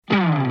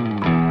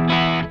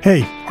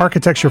Hey,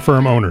 architecture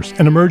firm owners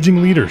and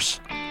emerging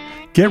leaders.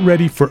 Get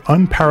ready for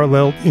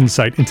unparalleled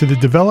insight into the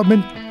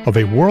development of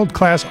a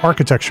world-class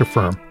architecture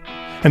firm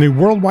and a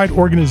worldwide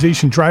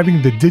organization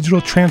driving the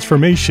digital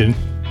transformation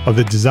of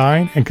the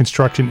design and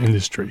construction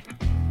industry.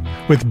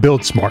 With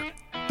Build Smart,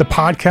 the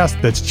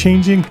podcast that's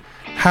changing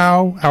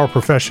how our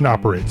profession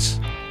operates.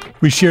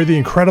 We share the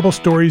incredible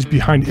stories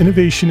behind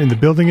innovation in the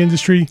building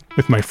industry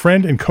with my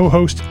friend and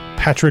co-host,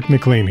 Patrick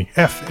McLaney,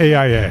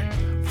 FAIA,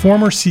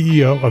 former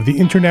CEO of the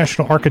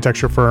international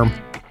architecture firm,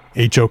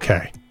 HOK.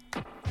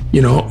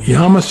 You know,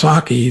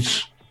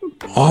 Yamasaki's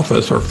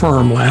office or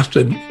firm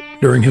lasted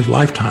during his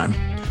lifetime.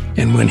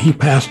 And when he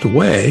passed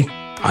away,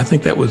 I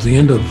think that was the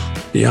end of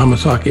the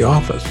Yamasaki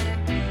office.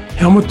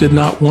 Helmut did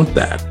not want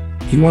that.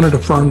 He wanted a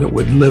firm that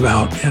would live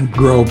out and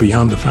grow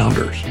beyond the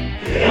founders.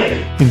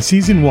 In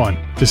Season 1,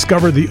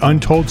 discover the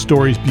untold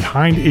stories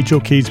behind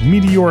HOK's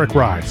meteoric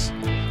rise,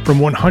 from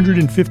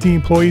 150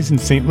 employees in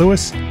St.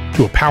 Louis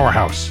to a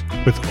powerhouse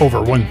with over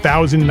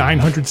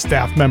 1,900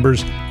 staff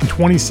members and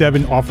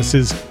 27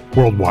 offices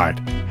worldwide.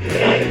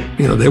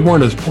 You know, they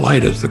weren't as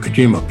polite as the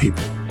Kojima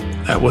people.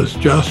 That was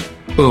just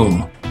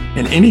boom.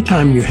 And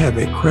anytime you have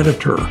a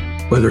creditor,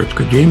 whether it's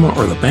Kojima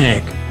or the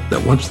bank,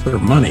 that wants their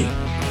money,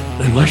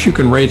 unless you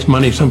can raise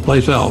money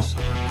someplace else,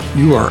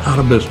 you are out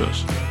of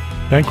business.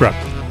 Bankrupt.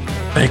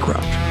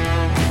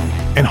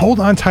 And hold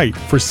on tight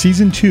for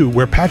Season 2,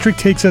 where Patrick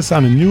takes us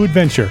on a new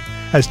adventure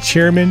as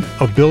chairman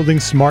of Building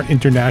Smart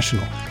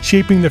International,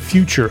 shaping the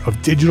future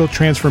of digital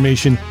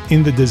transformation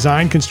in the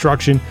design,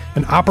 construction,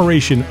 and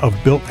operation of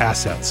built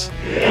assets.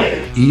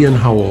 Ian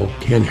Howell,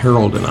 Ken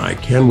Harold, and I,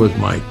 Ken was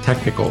my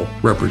technical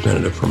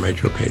representative from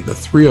HOK. The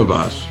three of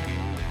us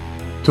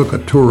took a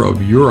tour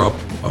of Europe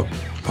of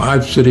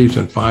 5 cities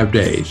in 5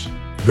 days.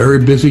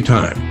 Very busy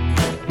time.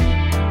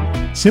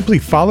 Simply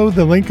follow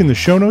the link in the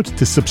show notes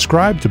to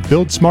subscribe to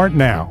Build Smart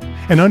now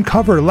and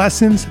uncover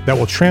lessons that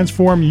will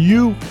transform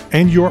you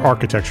and your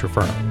architecture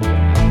firm.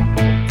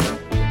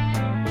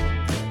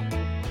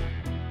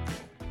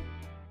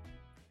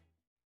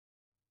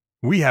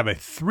 We have a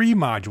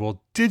 3-module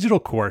digital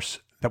course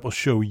that will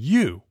show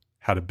you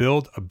how to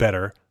build a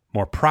better,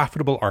 more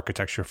profitable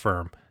architecture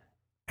firm,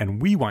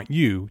 and we want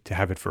you to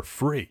have it for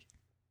free.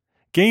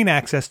 Gain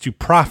access to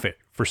profit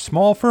for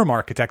small firm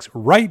architects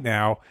right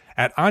now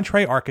at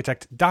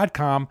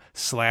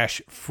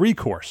entrearchitect.com/free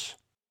course.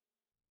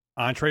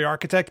 Entre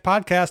Architect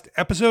Podcast,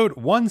 episode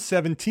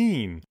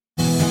 117.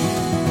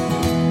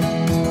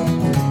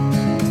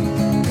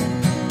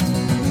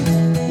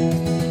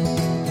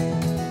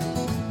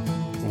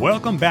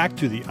 Welcome back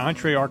to the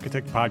Entre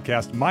Architect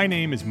Podcast. My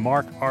name is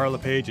Mark R.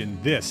 LePage,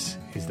 and this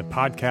is the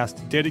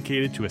podcast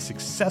dedicated to a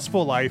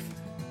successful life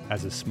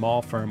as a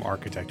small firm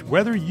architect.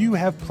 Whether you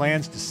have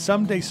plans to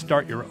someday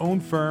start your own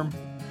firm,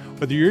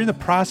 whether you're in the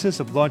process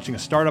of launching a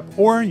startup,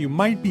 or you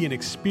might be an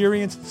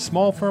experienced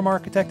small firm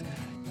architect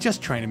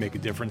just trying to make a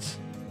difference,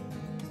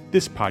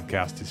 this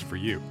podcast is for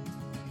you.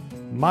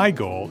 My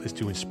goal is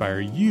to inspire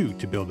you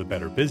to build a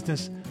better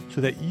business so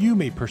that you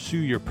may pursue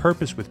your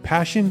purpose with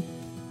passion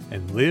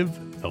and live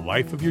the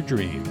life of your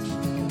dreams.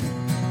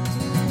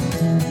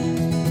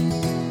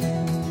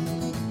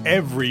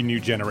 Every new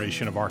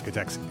generation of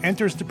architects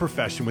enters the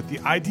profession with the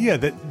idea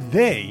that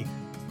they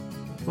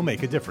will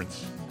make a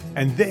difference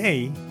and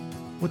they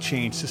will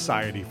change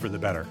society for the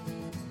better.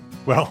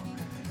 Well,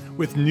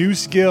 with new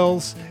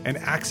skills and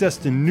access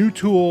to new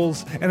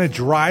tools and a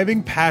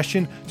driving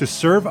passion to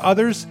serve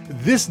others,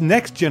 this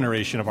next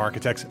generation of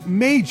architects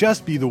may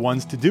just be the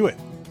ones to do it.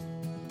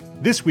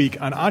 This week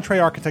on Entre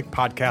Architect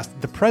Podcast,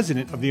 the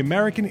president of the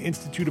American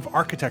Institute of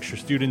Architecture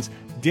students,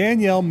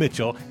 Danielle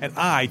Mitchell, and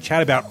I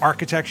chat about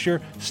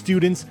architecture,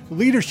 students,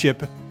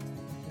 leadership,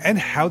 and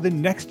how the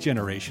next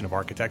generation of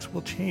architects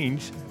will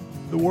change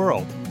the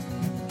world.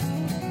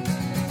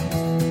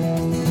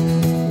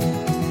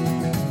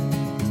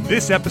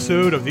 This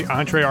episode of the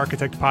Entre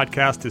Architect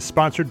Podcast is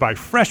sponsored by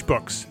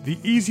FreshBooks, the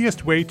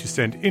easiest way to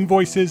send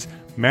invoices,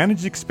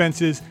 manage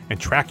expenses, and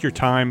track your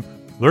time.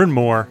 Learn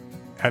more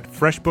at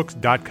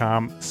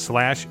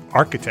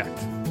freshbooks.com/architect.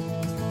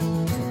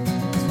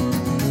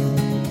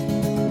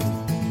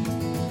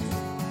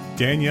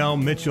 Danielle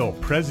Mitchell,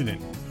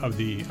 president of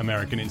the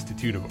American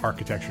Institute of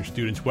Architecture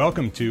students.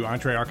 Welcome to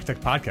Entre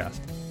Architect Podcast.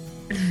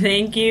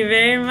 Thank you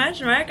very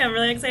much, Mark. I'm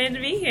really excited to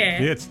be here.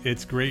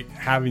 It's great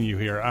having you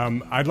here.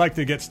 I'd like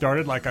to get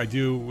started like I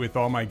do with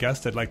all my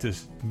guests. I'd like to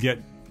get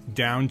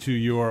down to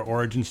your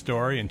origin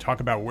story and talk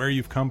about where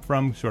you've come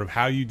from, sort of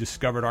how you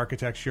discovered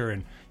architecture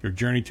and your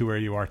journey to where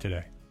you are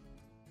today.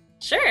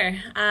 Sure.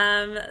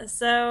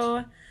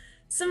 So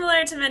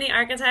similar to many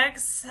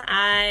architects,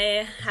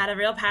 I had a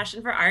real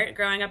passion for art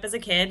growing up as a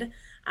kid.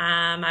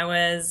 I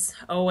was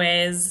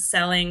always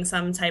selling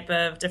some type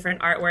of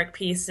different artwork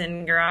piece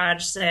in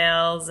garage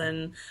sales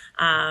and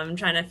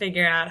trying to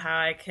figure out how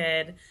I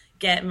could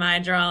get my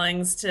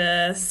drawings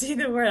to see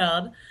the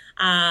world.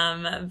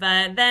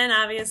 But then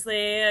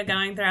obviously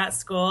going throughout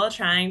school,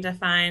 trying to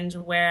find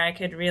where I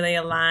could really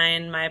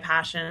align my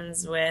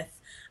passions with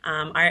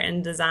art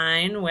and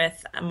design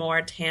with a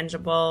more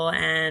tangible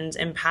and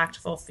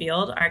impactful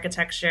field.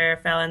 Architecture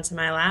fell into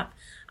my lap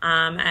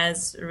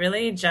as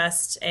really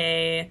just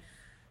a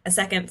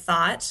second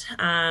thought.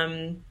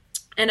 And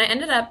I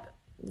ended up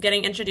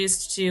getting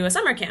introduced to a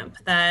summer camp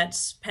that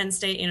Penn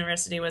State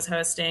University was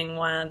hosting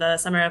the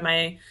summer of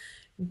my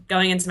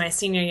going into my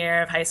senior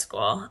year of high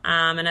school.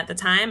 And at the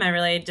time, I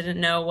really didn't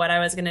know what I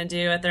was going to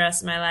do with the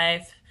rest of my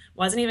life.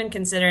 Wasn't even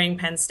considering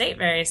Penn State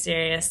very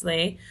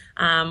seriously.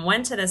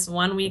 Went to this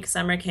 1 week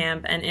summer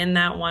camp, and in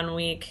that 1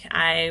 week,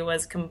 I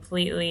was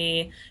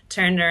completely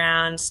turned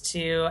around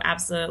to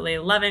absolutely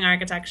loving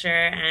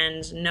architecture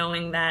and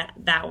knowing that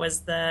that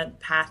was the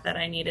path that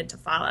I needed to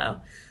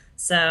follow.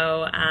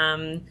 So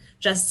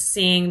just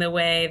seeing the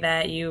way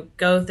that you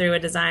go through a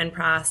design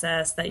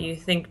process, that you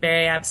think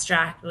very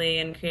abstractly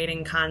and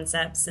creating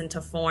concepts into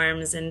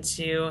forms,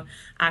 into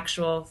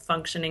actual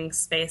functioning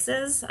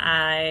spaces,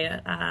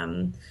 I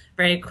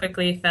very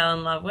quickly fell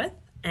in love with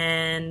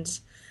and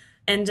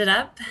ended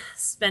up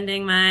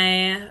spending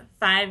my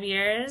 5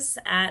 years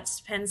at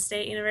Penn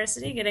State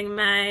University getting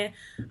my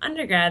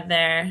undergrad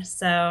there.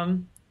 So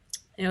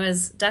it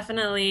was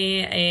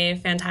definitely a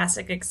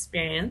fantastic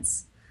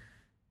experience.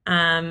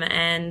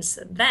 And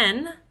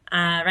then,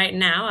 right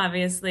now,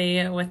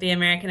 obviously, with the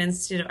American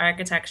Institute of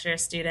Architecture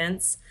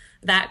students,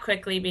 that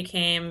quickly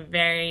became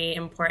very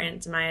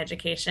important to my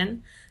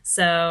education.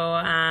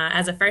 So,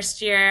 as a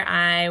first year,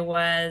 I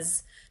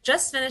was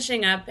just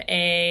finishing up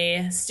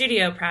a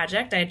studio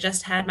project. I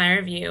just had my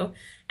review,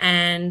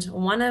 and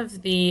one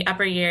of the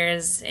upper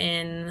years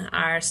in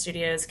our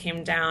studios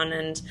came down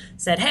and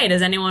said, hey,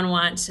 does anyone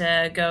want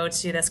to go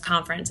to this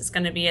conference? It's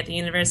going to be at the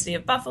University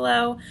of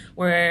Buffalo.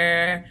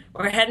 We're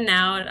heading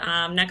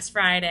out next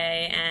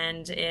Friday,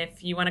 and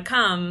if you want to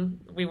come,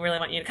 we really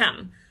want you to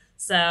come.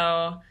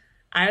 So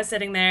I was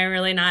sitting there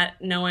really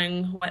not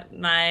knowing what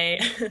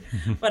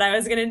what I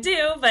was going to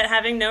do, but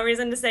having no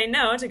reason to say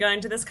no to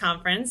going to this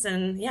conference.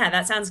 And yeah,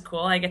 that sounds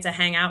cool. I get to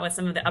hang out with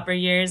some of the upper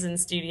years in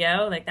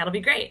studio. Like, that'll be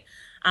great.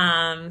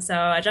 So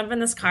I jump in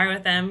this car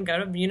with them,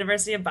 go to the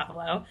University of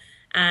Buffalo,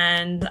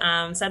 and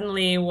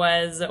suddenly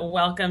was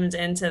welcomed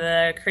into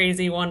the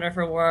crazy,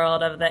 wonderful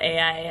world of the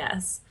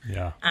AIAS.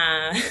 Yeah.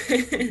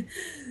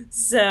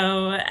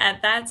 So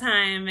at that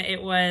time,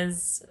 it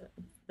was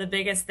the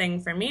biggest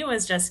thing for me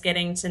was just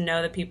getting to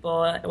know the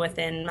people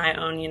within my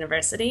own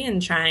university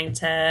and trying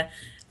to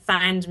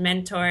find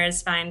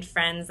mentors, find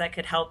friends that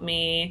could help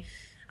me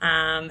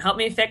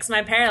fix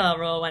my parallel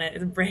rule when it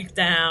would break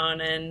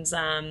down,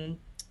 and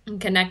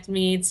connect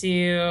me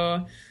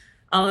to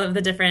all of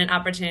the different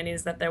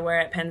opportunities that there were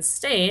at Penn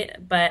State.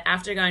 But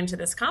after going to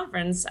this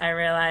conference, I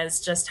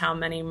realized just how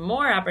many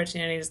more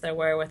opportunities there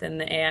were within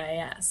the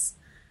AIAS.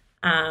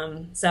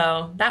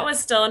 So that was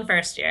still in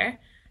first year.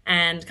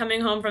 And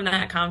coming home from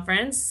that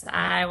conference,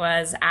 I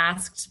was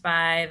asked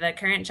by the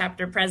current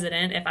chapter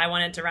president if I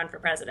wanted to run for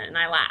president. And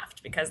I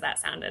laughed because that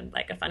sounded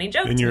like a funny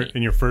joke to me.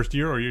 In your first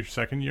year or your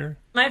second year?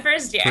 My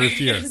first year. First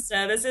year.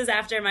 So this is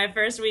after my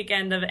first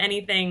weekend of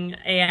anything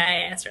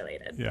AIAS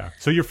related. Yeah.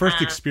 So your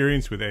first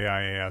experience with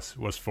AIAS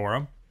was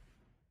Forum?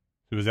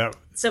 Was that?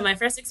 So my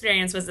first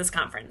experience was this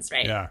conference,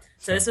 right? Yeah.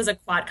 So this was a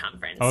quad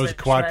conference. Oh, it was a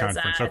quad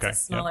conference. Okay.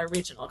 It's a smaller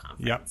regional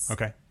conference. Yep.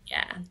 Okay.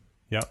 Yeah.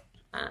 Yep.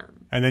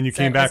 And then you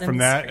came back from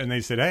that and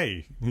they said,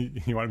 hey,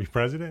 you want to be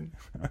president?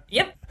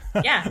 Yep.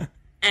 Yeah.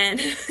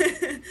 And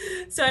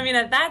so, I mean,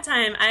 at that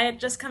time, I had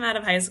just come out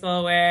of high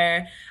school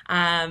where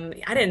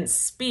I didn't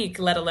speak,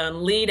 let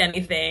alone lead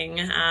anything.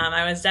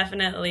 I was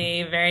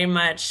definitely very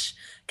much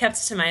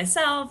kept to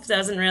myself,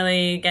 doesn't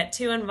really get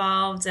too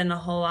involved in a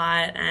whole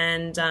lot.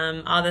 And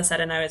all of a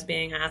sudden, I was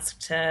being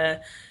asked to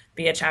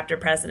be a chapter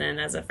president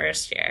as a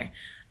first year.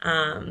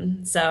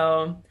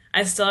 So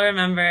I still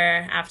remember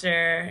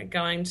after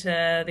going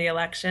to the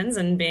elections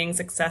and being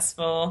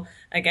successful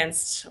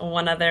against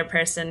one other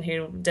person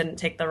who didn't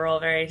take the role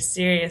very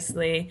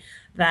seriously,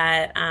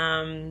 that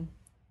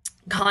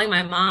calling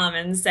my mom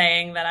and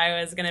saying that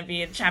I was going to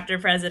be a chapter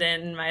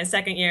president in my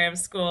second year of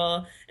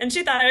school, and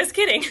she thought I was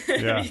kidding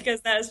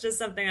because that was just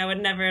something I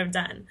would never have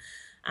done.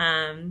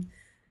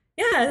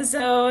 Yeah,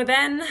 so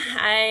then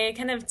I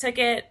kind of took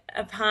it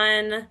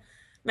upon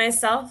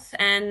myself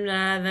and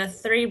the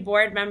 3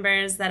 board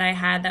members that I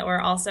had that were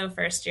also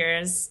first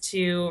years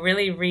to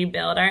really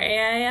rebuild our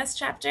AIAS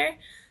chapter.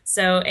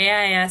 So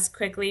AIAS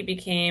quickly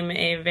became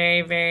a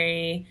very,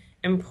 very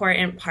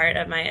important part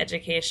of my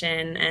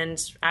education, and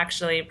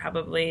actually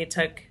probably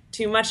took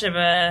too much of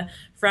a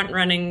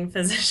front-running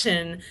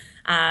position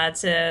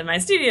to my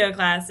studio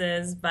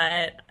classes,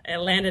 but it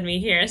landed me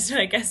here, so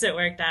I guess it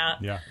worked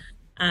out. Yeah.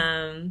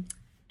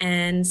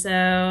 And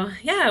so,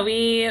 yeah,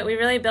 we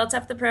really built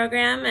up the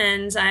program,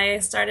 and I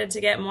started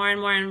to get more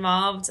and more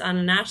involved on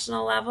a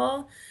national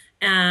level.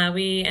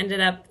 We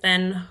ended up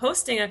then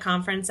hosting a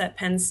conference at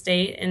Penn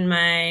State in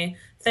my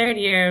third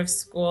year of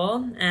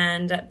school.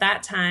 And at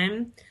that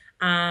time,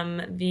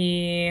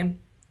 the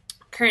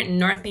current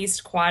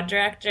Northeast Quad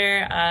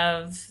Director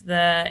of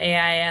the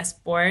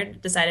AIAS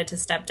board decided to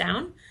step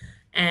down.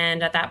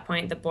 And at that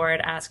point, the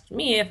board asked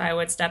me if I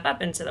would step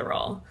up into the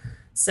role.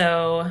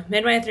 So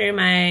midway through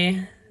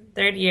my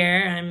third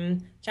year,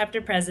 I'm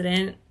chapter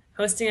president,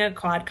 hosting a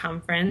quad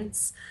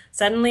conference,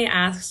 suddenly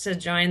asked to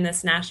join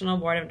this national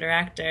board of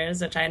directors,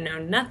 which I know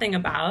nothing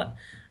about,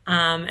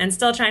 and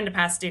still trying to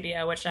pass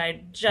studio, which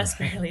I just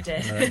barely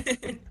Right.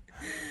 did.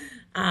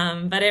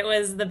 But it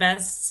was the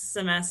best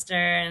semester,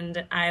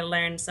 and I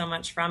learned so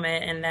much from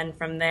it. And then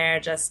from there,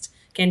 just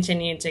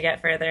continued to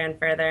get further and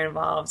further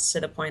involved to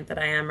the point that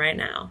I am right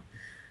now.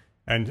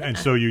 And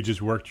so you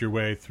just worked your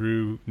way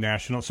through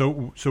national. So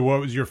what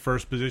was your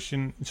first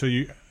position? So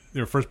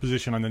your first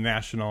position on the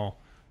national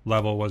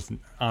level was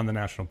on the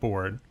national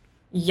board,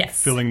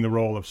 Yes, filling the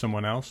role of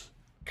someone else.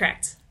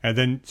 correct. And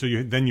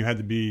then you had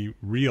to be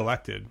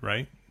reelected,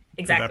 right? For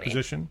that Exactly.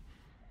 position.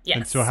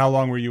 And so Yes. how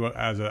long were you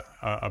as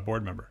a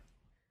board member?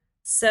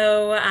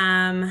 So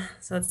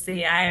let's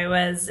see. I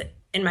was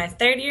in my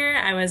third year.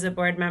 I was a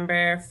board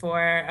member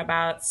for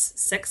about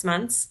 6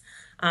 months.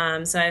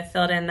 So I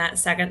filled in that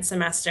second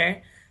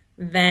semester.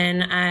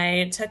 Then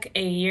I took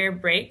a year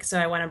break. So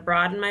I went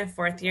abroad in my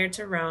fourth year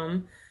to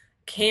Rome,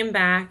 came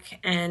back,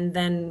 and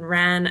then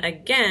ran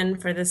again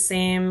for the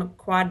same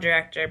quad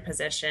director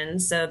position.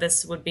 So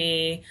this would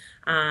be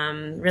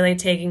really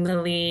taking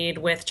the lead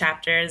with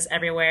chapters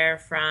everywhere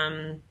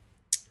from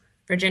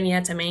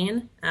Virginia to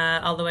Maine,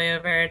 all the way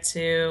over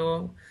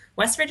to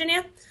West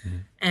Virginia.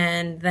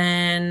 And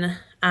then,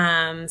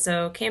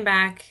 so came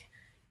back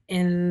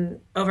in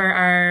over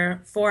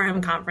our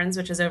forum conference,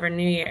 which is over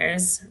New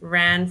Year's,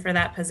 ran for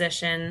that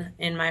position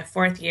in my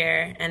fourth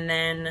year, and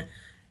then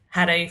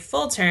had a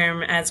full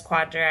term as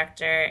quad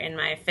director in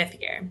my fifth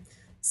year.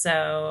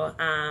 So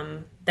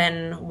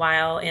then,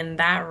 while in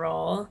that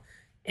role,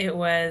 it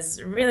was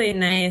really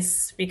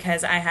nice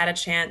because I had a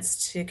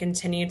chance to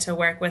continue to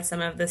work with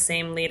some of the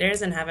same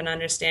leaders and have an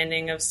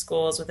understanding of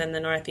schools within the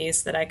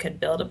Northeast that I could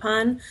build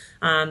upon,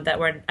 that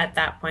were at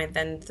that point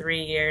then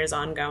 3 years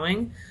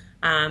ongoing.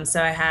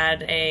 So I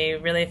had a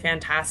really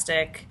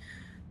fantastic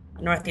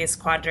Northeast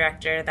Quad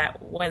Director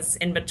that was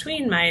in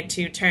between my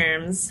two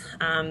terms,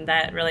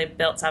 that really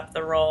built up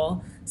the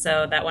role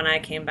so that when I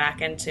came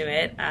back into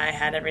it, I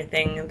had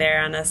everything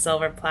there on a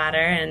silver platter.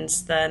 And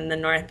then the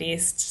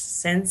Northeast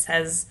since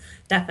has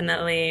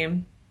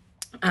definitely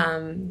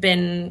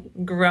been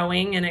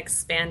growing and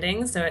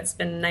expanding. So it's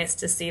been nice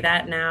to see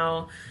that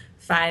now,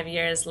 5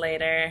 years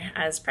later,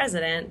 as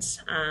president,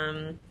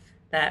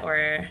 that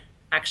we're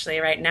actually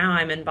right now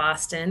I'm in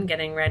Boston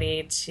getting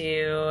ready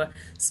to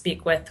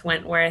speak with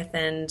Wentworth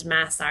and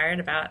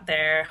Massard about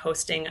their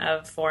hosting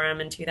of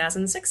Forum in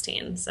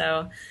 2016.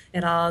 So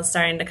it all is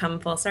starting to come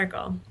full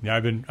circle. Yeah,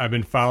 I've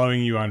been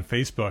following you on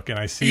Facebook, and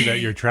I see that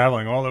you're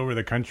traveling all over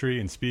the country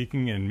and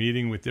speaking and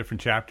meeting with different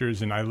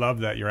chapters, and I love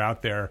that you're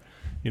out there,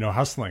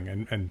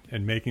 hustling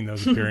and making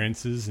those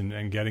appearances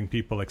and getting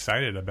people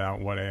excited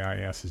about what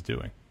AIS is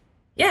doing.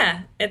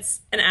 Yeah, it's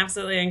an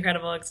absolutely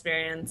incredible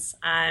experience.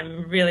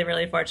 I'm really,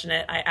 really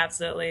fortunate. I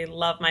absolutely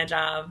love my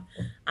job.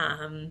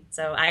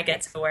 So I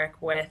get to work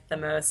with the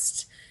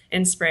most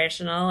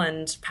inspirational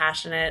and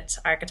passionate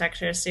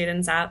architecture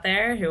students out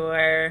there who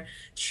are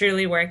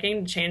truly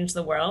working to change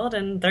the world,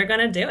 and they're going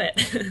to do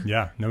it.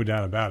 Yeah, no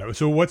doubt about it.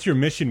 So what's your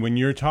mission when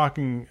you're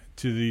talking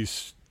to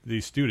these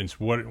students?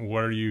 What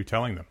are you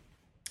telling them?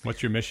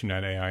 What's your mission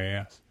at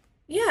AIAS?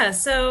 Yeah,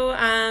 so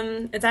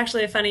it's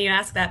actually funny you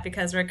ask that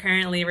because we're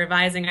currently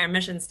revising our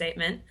mission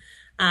statement.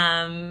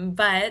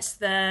 But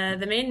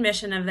the main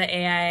mission of the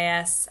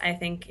AIS, I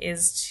think,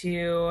 is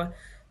to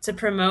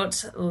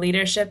promote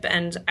leadership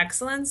and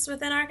excellence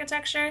within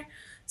architecture.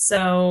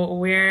 So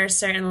we're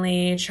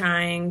certainly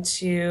trying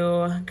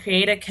to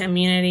create a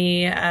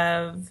community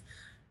of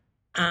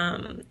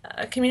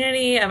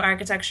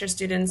architecture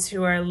students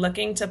who are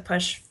looking to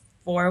push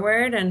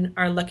forward and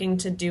are looking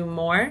to do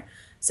more.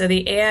 So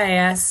the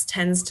AIS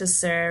tends to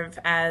serve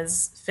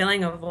as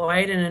filling a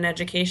void in an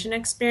education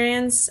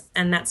experience,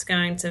 and that's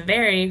going to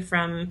vary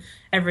for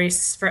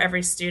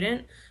every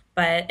student,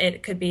 but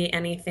it could be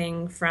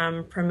anything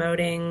from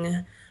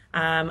promoting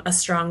a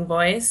strong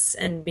voice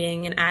and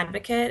being an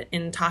advocate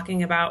in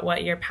talking about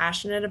what you're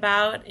passionate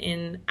about,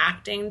 in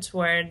acting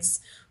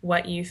towards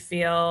what you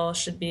feel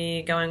should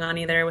be going on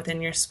either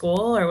within your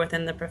school or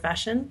within the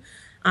profession.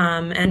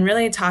 And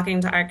really talking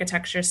to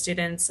architecture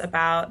students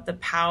about the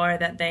power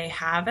that they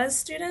have as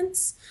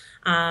students.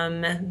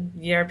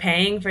 You're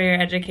paying for your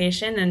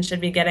education and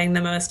should be getting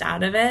the most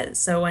out of it.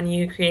 So when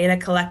you create a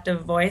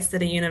collective voice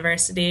at a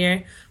university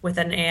or with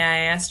an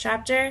AIS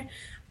chapter,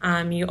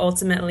 you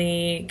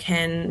ultimately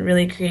can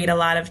really create a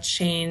lot of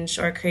change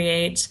or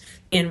create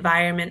the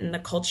environment and the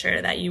culture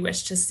that you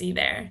wish to see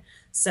there.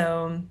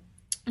 So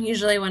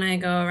usually when I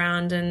go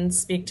around and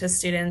speak to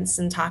students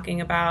and talking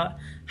about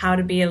how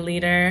to be a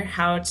leader,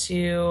 how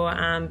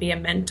to be a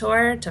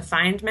mentor, to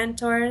find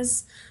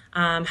mentors,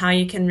 how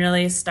you can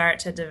really start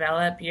to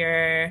develop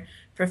your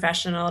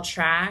professional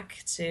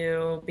track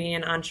to be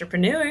an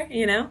entrepreneur,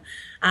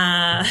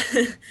 uh,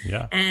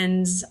 Yeah.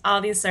 and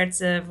all these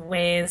sorts of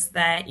ways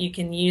that you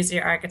can use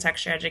your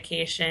architecture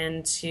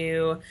education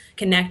to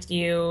connect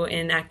you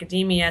in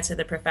academia to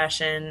the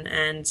profession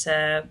and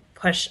to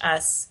push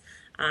us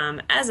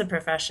as a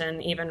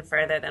profession even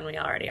further than we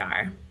already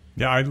are.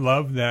 Yeah, I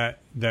love that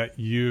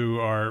you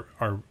are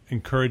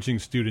encouraging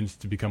students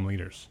to become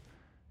leaders,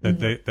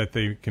 that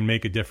they can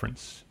make a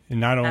difference, and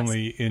not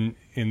only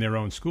in their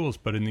own schools,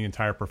 but in the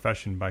entire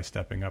profession by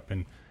stepping up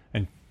and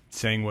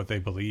saying what they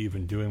believe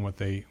and doing what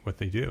they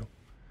do.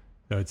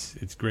 So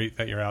it's great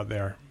that you're out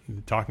there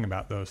talking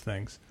about those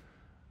things.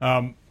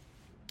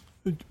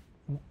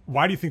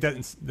 Why do you think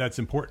that's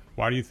important?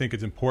 Why do you think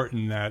it's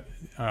important that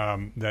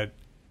that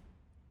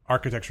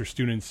architecture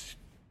students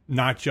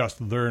not just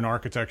learn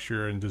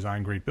architecture and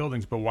design great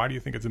buildings, but why do you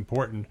think it's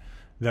important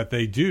that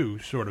they do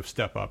sort of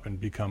step up and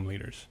become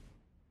leaders?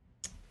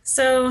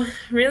 So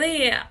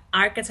really,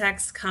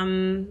 architects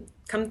come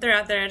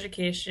throughout their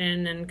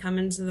education and come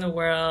into the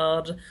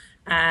world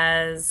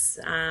as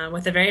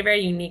with a very,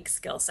 very unique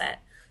skill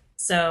set.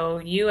 So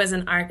you as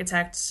an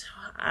architect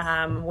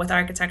with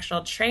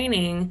architectural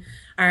training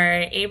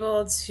are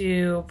able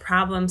to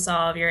problem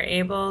solve. You're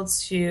able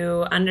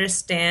to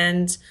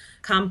understand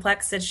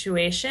complex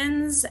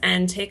situations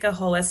and take a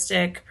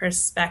holistic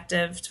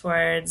perspective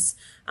towards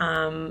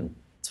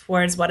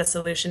what a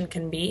solution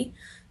can be.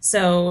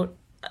 So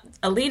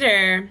a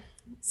leader,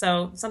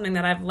 so something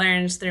that I've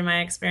learned through my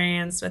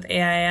experience with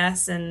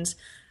AIS and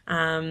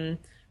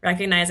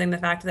recognizing the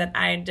fact that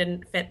I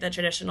didn't fit the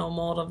traditional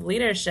mold of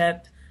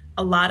leadership,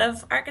 a lot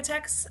of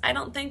architects, I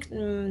don't think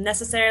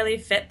necessarily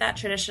fit that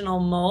traditional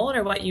mold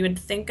or what you would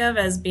think of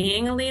as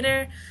being a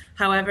leader.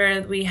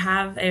 However, we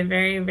have a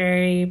very,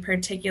 very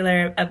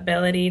particular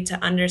ability to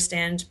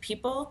understand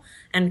people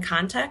and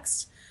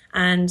context.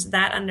 And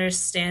that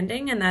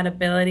understanding and that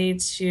ability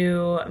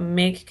to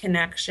make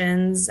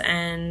connections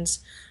and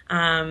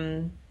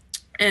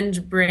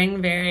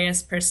bring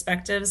various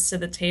perspectives to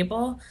the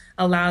table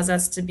allows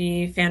us to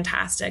be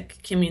fantastic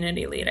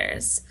community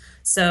leaders.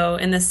 So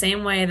in the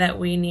same way that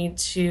we need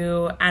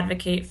to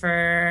advocate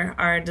for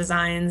our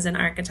designs and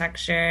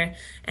architecture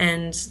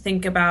and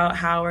think about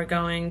how we're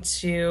going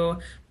to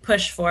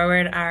push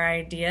forward our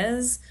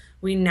ideas,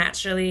 we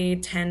naturally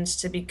tend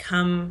to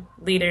become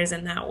leaders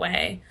in that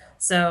way.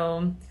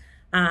 So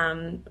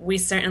we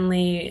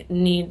certainly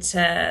need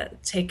to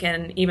take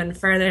an even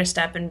further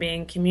step in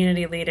being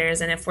community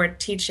leaders. And if we're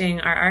teaching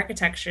our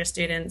architecture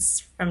students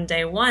from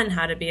day one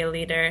how to be a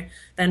leader,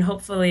 then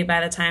hopefully by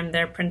the time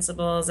they're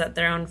principals at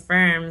their own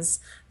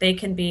firms, they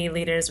can be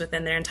leaders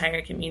within their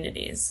entire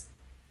communities.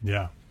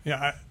 Yeah,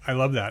 I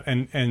love that.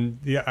 And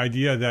the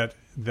idea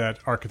that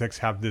architects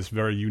have this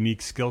very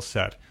unique skill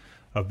set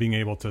of being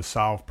able to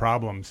solve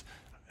problems,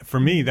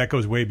 for me, that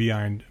goes way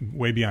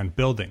beyond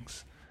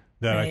buildings.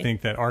 That right. I think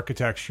that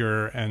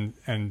architecture and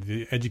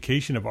the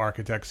education of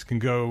architects can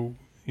go,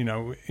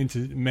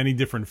 into many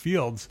different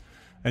fields,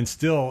 and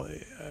still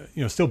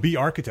be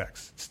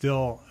architects,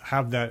 still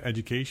have that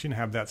education,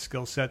 have that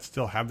skill set,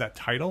 still have that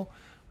title,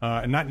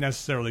 and not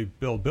necessarily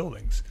build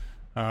buildings.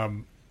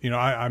 I'm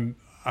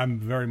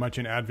very much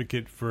an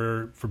advocate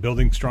for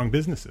building strong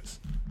businesses,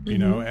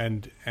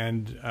 and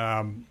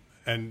I'm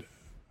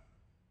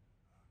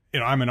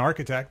an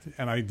architect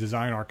and I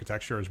design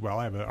architecture as well.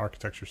 I have an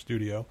architecture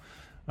studio.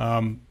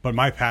 But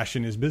my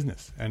passion is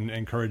business and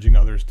encouraging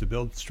others to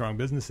build strong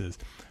businesses.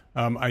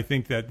 I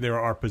think that there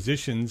are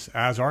positions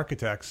as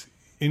architects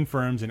in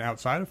firms and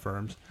outside of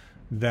firms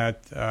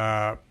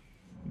that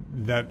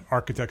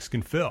architects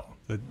can fill.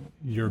 That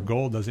your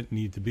goal doesn't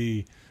need to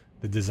be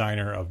the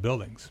designer of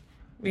buildings.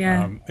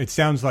 Yeah. It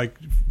sounds like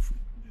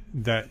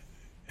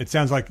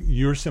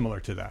you're similar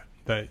to that.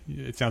 That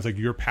it sounds like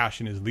your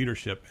passion is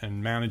leadership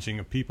and managing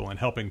of people and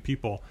helping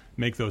people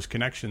make those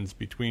connections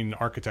between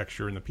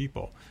architecture and the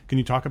people. Can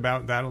you talk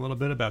about that a little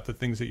bit, about the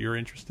things that you're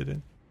interested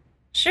in?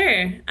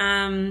 Sure.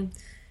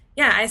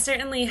 I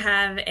certainly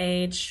have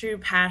a true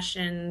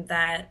passion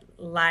that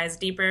lies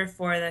deeper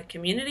for the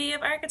community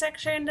of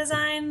architecture and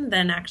design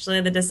than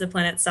actually the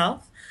discipline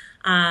itself.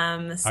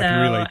 I can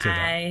relate to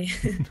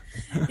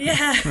that.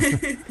 Yeah.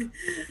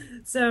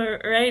 So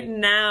right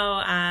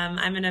now,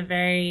 I'm in a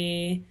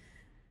very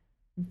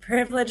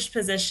privileged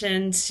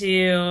position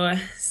to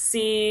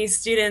see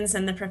students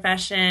in the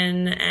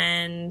profession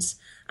and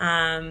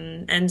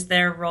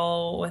their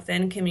role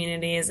within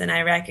communities, and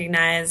I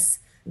recognize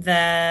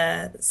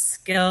the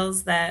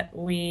skills that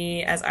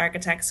we as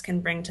architects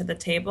can bring to the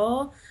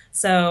table.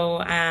 So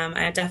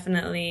I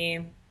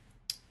definitely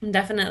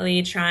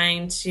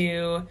trying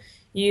to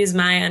use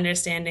my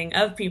understanding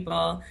of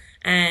people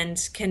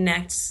and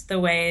connect the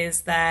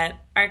ways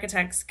that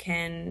architects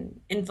can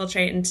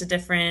infiltrate into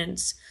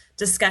different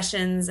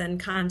discussions and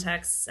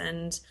contexts,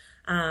 and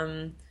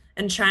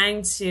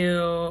trying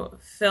to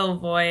fill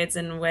voids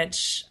in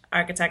which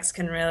architects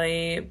can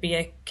really be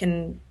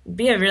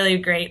a really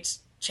great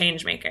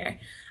change maker.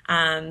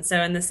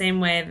 So in the same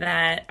way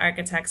that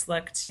architects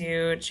look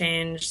to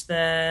change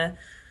the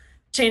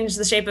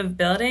shape of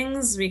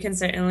buildings, we can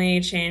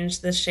certainly change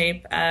the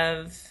shape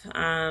of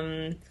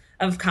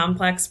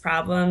complex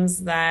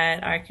problems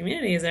that our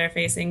communities are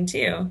facing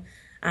too.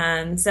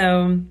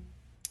 So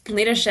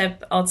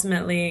leadership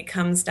ultimately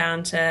comes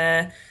down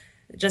to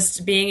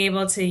just being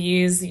able to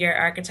use your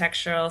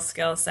architectural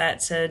skill set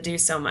to do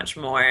so much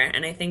more.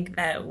 And I think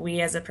that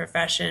we as a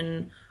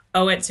profession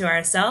owe it to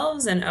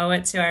ourselves and owe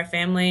it to our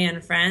family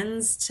and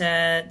friends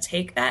to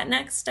take that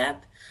next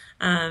step.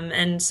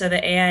 And so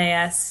the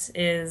AIS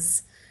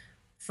is,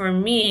 for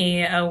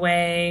me, a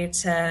way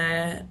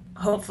to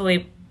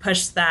hopefully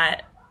push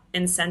that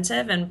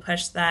incentive and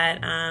push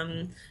that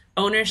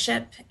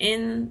ownership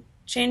in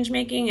change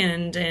making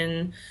and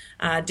in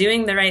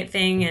doing the right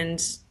thing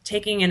and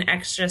taking an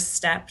extra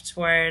step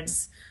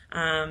towards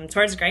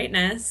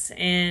greatness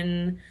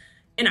in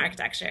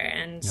architecture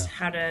and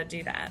how to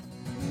do that.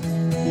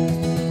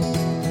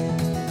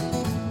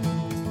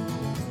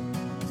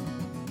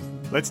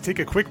 Let's take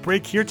a quick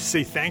break here to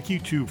say thank you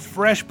to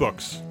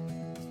FreshBooks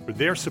for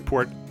their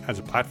support as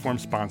a platform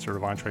sponsor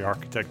of Entre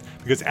Architect,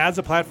 because as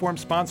a platform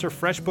sponsor,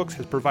 FreshBooks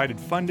has provided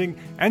funding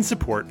and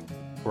support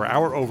for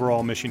our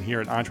overall mission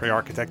here at Entre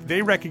Architect.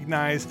 They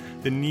recognize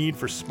the need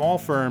for small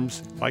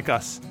firms like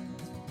us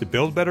to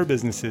build better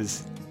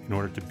businesses in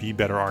order to be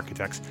better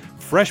architects.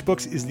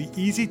 FreshBooks is the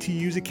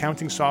easy-to-use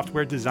accounting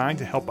software designed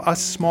to help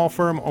us small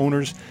firm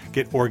owners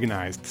get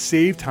organized,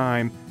 save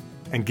time,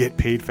 and get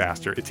paid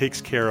faster. It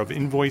takes care of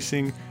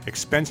invoicing,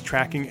 expense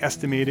tracking,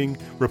 estimating,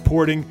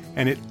 reporting,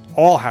 and it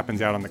all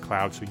happens out on the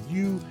cloud, so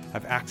you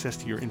have access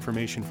to your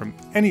information from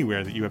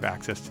anywhere that you have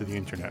access to the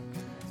internet.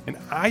 And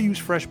I use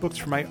FreshBooks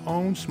for my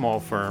own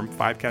small firm,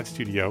 5Cat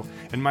Studio,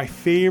 and my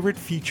favorite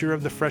feature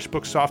of the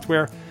FreshBooks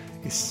software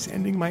is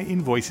sending my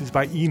invoices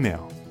by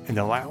email and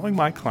allowing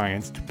my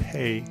clients to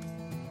pay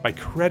by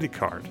credit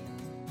card.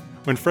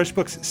 When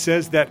FreshBooks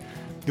says that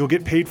you'll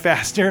get paid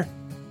faster,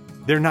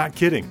 they're not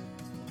kidding.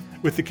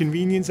 With the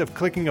convenience of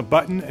clicking a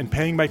button and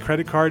paying by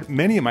credit card,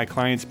 many of my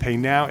clients pay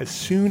now as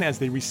soon as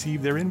they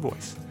receive their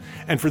invoice.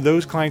 And for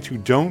those clients who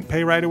don't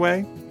pay right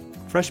away,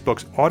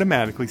 FreshBooks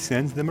automatically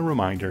sends them a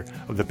reminder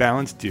of the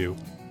balance due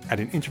at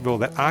an interval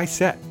that I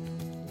set.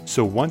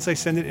 So once I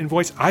send an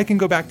invoice, I can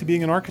go back to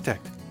being an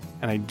architect,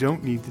 and I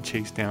don't need to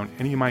chase down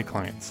any of my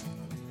clients.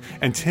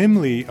 And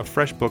Tim Lee of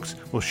FreshBooks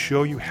will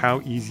show you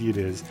how easy it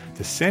is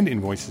to send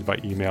invoices by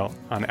email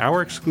on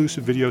our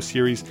exclusive video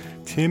series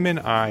Tim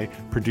and I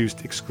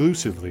produced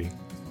exclusively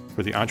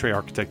for the Entre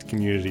Architect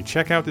community.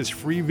 Check out this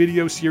free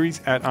video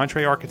series at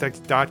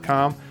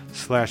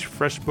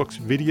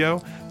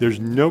entrearchitect.com/FreshBooksVideo.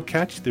 There's no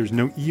catch. There's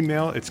no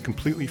email. It's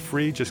completely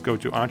free. Just go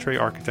to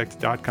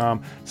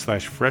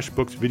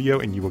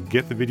entrearchitect.com/FreshBooksVideo and you will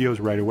get the videos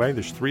right away.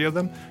 There's 3 of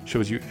them.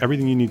 Shows you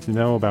everything you need to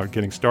know about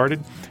getting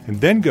started. And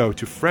then go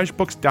to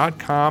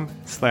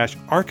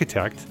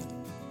FreshBooks.com/Architect,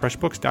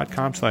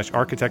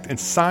 FreshBooks.com/Architect, and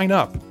sign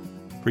up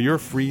for your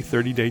free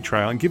 30-day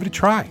trial and give it a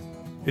try.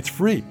 It's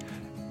free.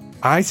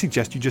 I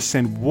suggest you just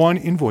send one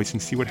invoice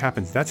and see what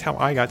happens. That's how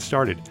I got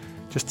started.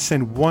 Just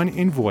send one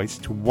invoice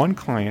to one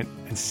client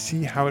and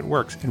see how it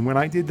works. And when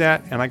I did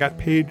that and I got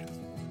paid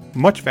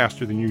much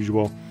faster than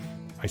usual,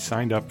 I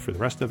signed up for the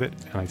rest of it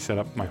and I set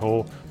up my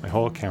whole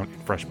account in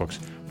FreshBooks.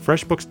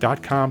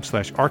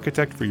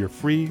 FreshBooks.com/Architect for your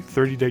free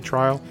 30-day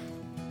trial.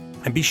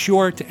 And be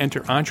sure to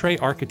enter Entre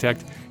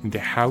Architect into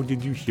How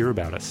Did You Hear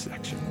About Us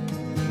section.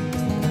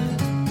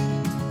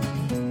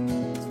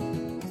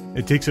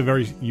 It takes a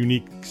very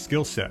unique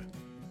skill set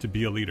to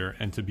be a leader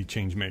and to be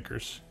change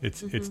makers.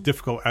 It's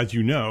difficult, as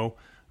you know.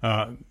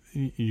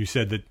 You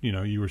said that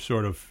you were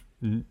sort of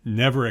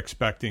never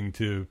expecting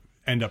to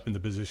end up in the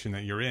position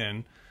that you're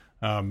in.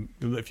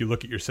 If you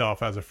look at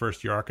yourself as a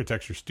first-year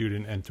architecture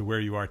student and to where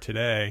you are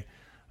today,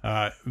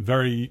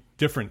 very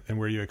different than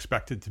where you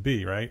expected to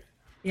be, right?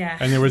 Yeah.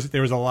 And there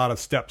was a lot of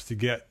steps to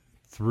get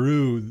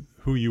through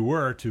who you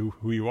were to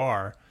who you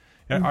are.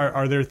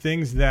 Are there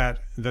things that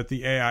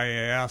the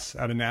AIAS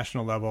at a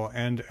national level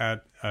and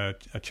at a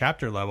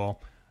chapter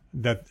level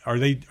that are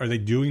they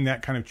doing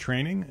that kind of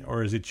training,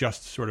 or is it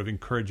just sort of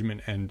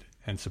encouragement and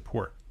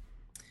support?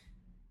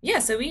 Yeah,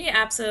 so we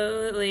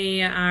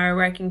absolutely are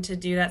working to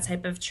do that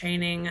type of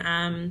training.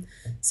 The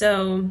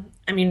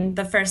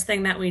first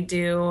thing that we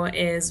do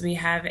is we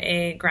have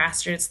a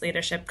grassroots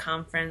leadership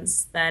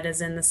conference that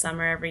is in the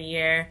summer every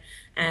year,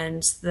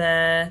 and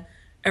the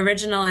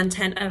original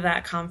intent of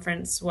that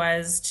conference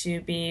was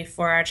to be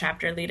for our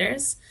chapter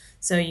leaders.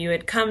 So you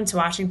would come to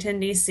Washington,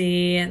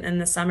 D.C. in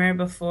the summer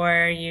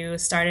before you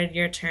started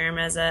your term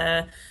as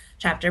a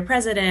chapter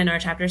president or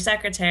chapter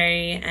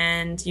secretary,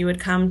 and you would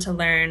come to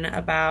learn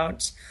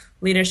about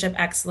leadership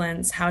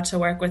excellence, how to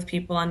work with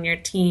people on your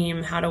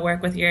team, how to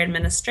work with your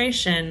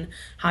administration,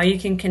 how you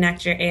can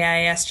connect your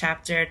AIS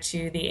chapter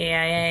to the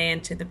AIA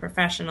and to the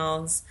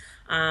professionals,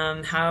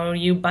 how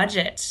you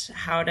budget,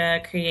 how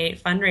to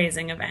create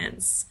fundraising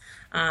events,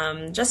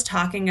 just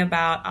talking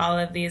about all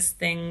of these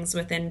things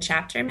within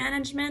chapter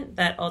management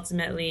that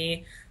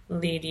ultimately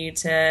lead you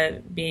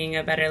to being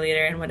a better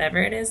leader in whatever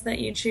it is that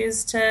you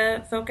choose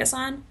to focus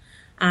on.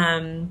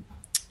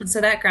 So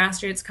that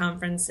grassroots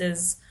conference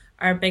is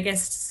our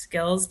biggest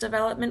skills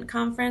development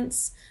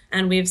conference.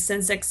 And we've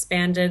since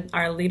expanded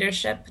our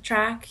leadership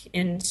track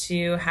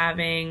into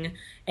having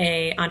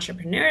a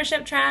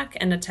entrepreneurship track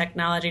and a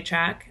technology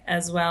track,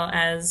 as well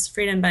as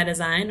Freedom by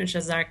Design, which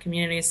is our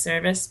community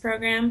service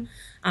program.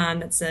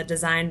 It's a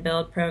design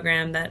build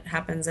program that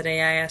happens at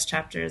AIS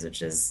chapters,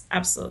 which is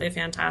absolutely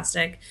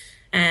fantastic.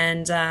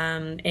 And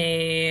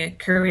a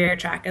career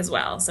track as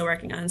well, so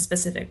working on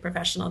specific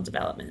professional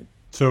development.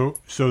 So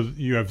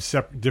you have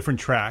different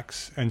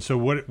tracks, and so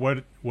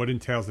what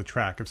entails the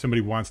track? If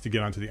somebody wants to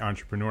get onto the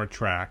entrepreneur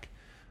track,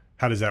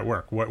 how does that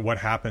work? What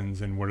happens,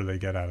 and what do they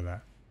get out of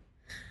that?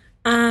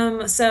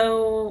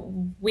 So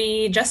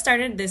we just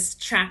started this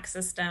track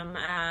system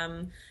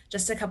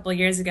just a couple of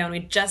years ago, and we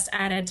just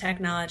added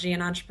technology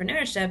and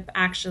entrepreneurship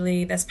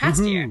actually this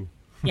past year.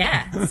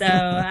 Yeah. So,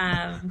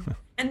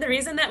 and the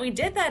reason that we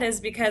did that is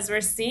because we're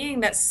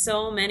seeing that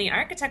so many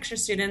architecture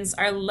students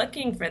are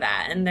looking for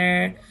that, and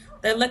they're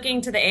looking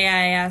to the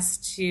AIS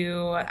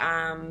to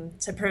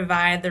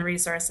provide the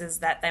resources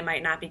that they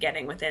might not be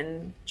getting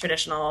within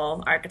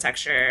traditional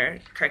architecture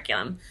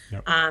curriculum.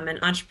 Yep.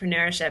 And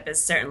entrepreneurship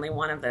is certainly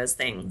one of those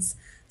things.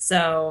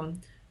 So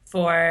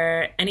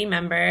for any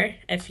member,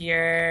 if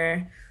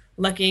you're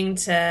looking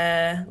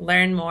to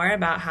learn more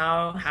about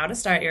how to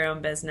start your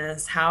own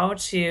business, how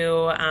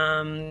to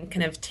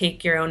kind of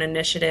take your own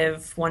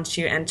initiative once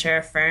you enter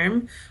a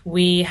firm,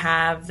 we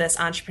have this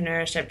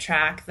entrepreneurship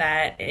track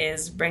that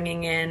is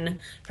bringing in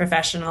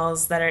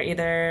professionals that are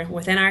either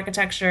within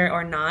architecture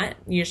or not.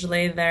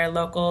 Usually they're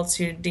local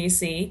to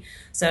DC,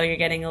 so you're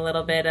getting a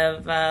little bit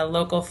of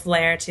local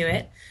flair to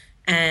it.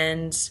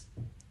 And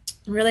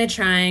really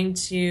trying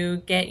to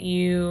get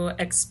you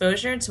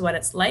exposure to what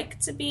it's like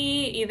to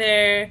be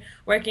either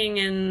working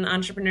in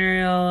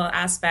entrepreneurial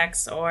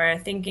aspects or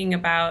thinking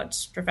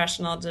about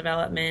professional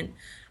development,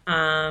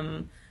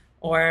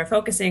 or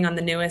focusing on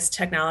the newest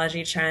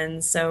technology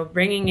trends. So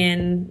bringing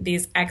in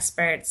these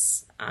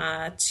experts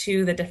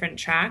to the different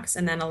tracks,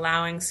 and then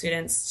allowing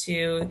students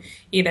to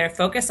either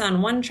focus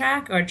on one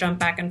track or jump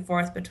back and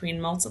forth between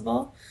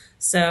multiple.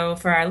 So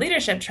for our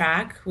leadership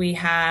track, we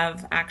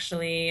have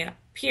actually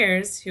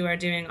peers who are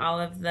doing all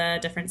of the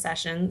different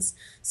sessions.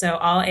 So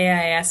all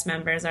AIS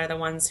members are the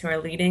ones who are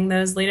leading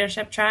those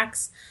leadership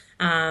tracks.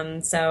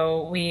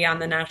 So we on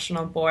the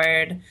national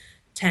board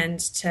tend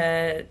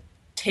to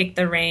take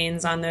the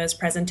reins on those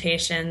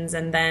presentations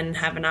and then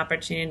have an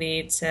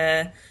opportunity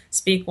to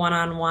speak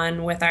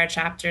one-on-one with our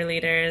chapter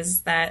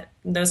leaders. That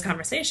those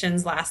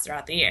conversations last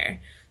throughout the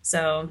year.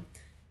 So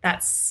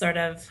that's sort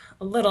of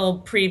a little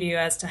preview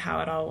as to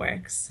how it all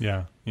works.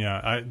 Yeah.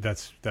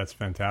 That's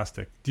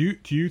fantastic. Do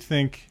you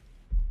think,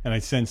 and I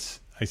sense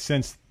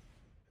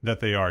that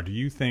they are. Do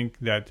you think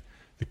that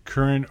the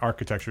current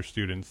architecture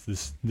students,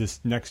 this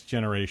next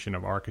generation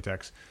of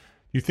architects,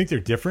 do you think they're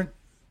different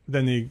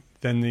than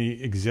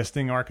the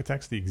existing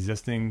architects, the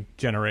existing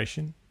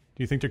generation?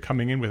 Do you think they're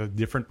coming in with a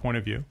different point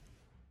of view?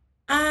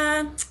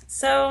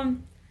 So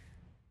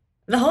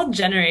the whole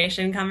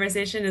generation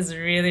conversation is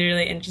really,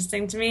 really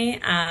interesting to me.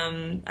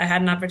 I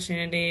had an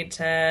opportunity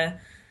to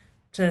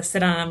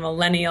sit on a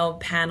millennial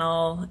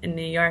panel in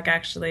New York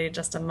actually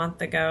just a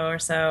month ago or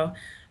so.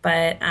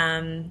 But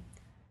I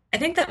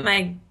think that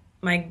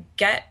my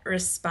gut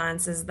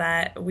response is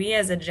that we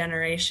as a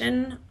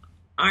generation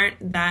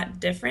aren't that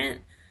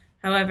different.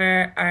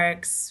 However, our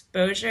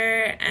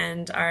exposure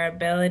and our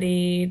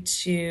ability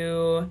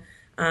to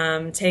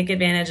take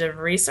advantage of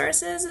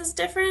resources is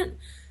different.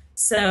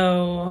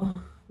 So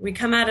we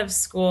come out of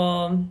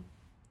school,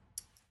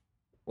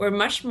 we're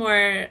much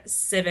more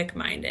civic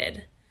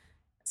minded.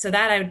 So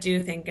that I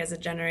do think is a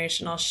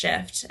generational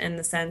shift, in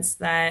the sense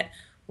that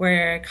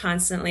we're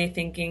constantly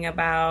thinking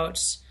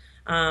about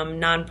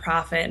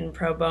nonprofit and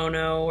pro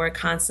bono. We're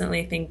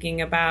constantly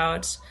thinking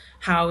about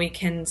how we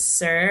can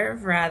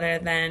serve rather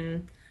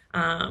than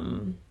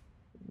kind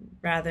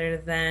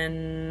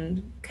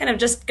of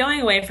just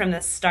going away from the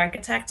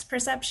Starchitect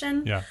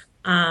perception. Yeah.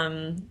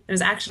 It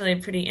was actually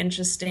pretty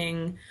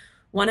interesting.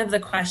 One of the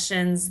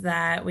questions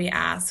that we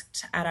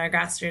asked at our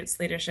grassroots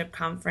leadership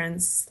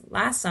conference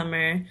last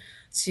summer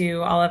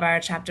to all of our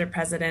chapter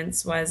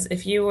presidents was,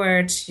 if you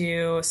were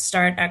to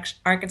start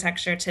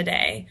architecture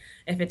today,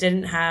 if it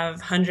didn't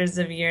have hundreds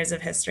of years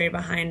of history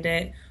behind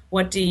it,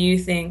 what do you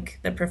think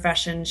the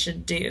profession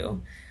should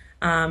do?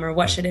 Or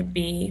what should it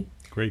be?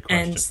 Great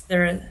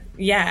question.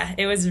 And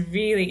it was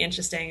really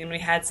interesting, and we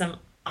had some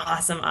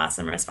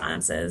awesome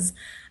responses.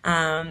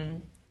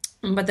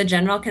 But the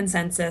general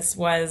consensus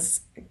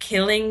was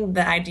killing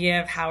the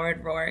idea of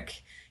Howard Rourke,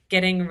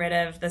 getting rid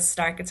of the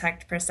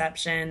Starchitect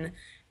perception,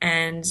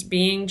 and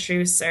being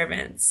true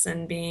servants,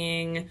 and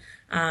being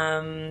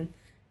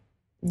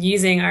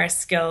using our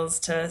skills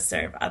to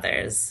serve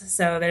others.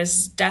 So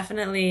there's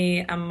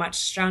definitely a much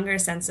stronger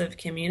sense of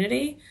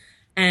community,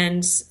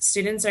 and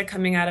students are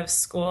coming out of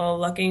school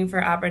looking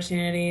for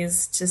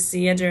opportunities to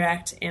see a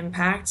direct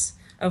impact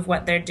of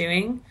what they're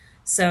doing.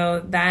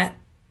 So that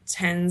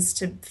tends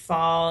to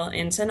fall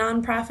into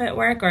nonprofit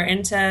work or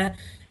into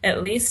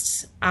at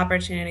least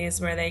opportunities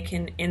where they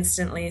can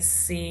instantly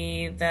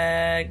see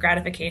the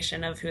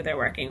gratification of who they're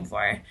working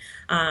for.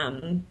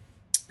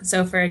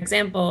 So, for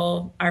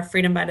example, our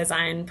Freedom by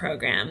Design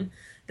program.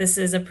 This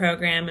is a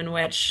program in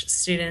which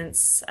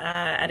students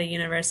at a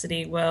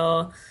university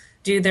will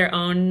do their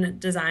own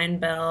design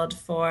build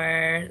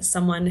for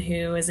someone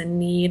who is in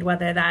need,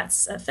 whether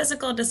that's a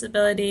physical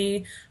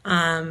disability,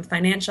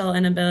 financial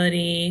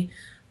inability,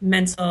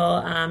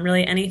 mental,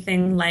 really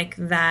anything like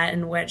that,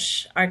 in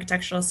which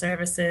architectural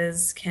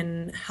services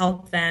can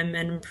help them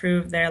and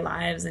improve their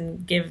lives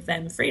and give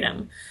them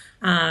freedom.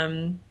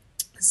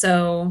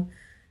 So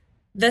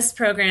this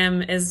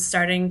program is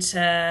starting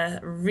to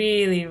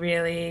really,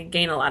 really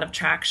gain a lot of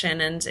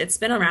traction, and it's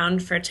been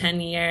around for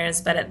 10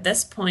 years. But at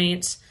this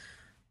point,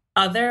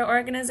 other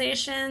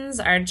organizations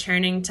are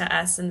turning to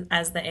us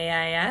as the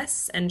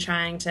AIS and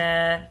trying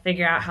to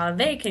figure out how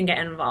they can get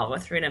involved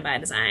with Freedom by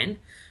Design.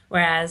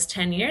 Whereas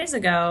 10 years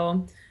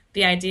ago,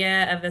 the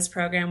idea of this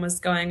program was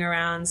going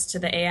around to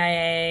the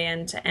AIA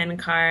and to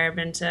NCARB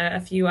and to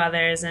a few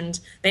others, and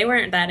they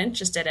weren't that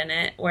interested in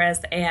it, whereas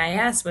the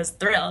AIS was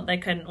thrilled. They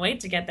couldn't wait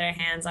to get their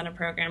hands on a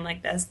program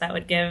like this that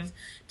would give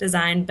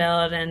design,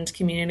 build, and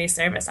community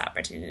service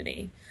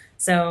opportunity.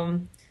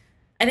 So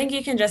I think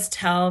you can just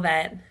tell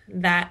that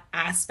that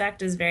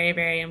aspect is very,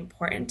 very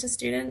important to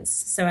students.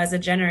 So as a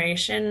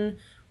generation,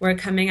 we're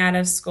coming out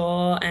of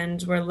school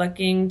and we're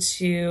looking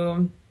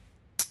to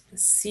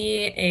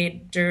see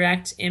a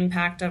direct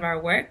impact of our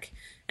work,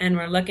 and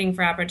we're looking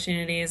for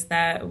opportunities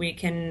that we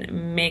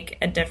can make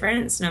a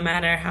difference, no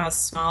matter how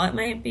small it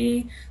might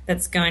be,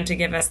 that's going to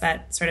give us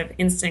that sort of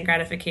instant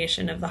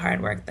gratification of the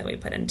hard work that we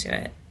put into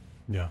it.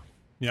 Yeah.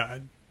 Yeah.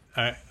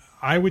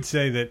 I would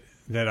say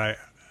that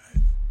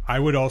I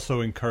would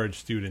also encourage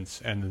students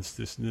and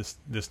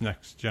this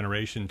next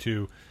generation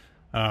to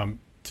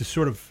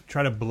sort of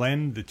try to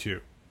blend the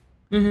two.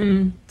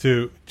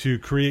 Mm-hmm. To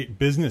create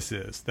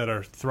businesses that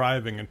are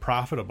thriving and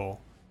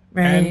profitable,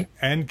 right,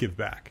 and give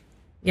back.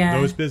 Yeah.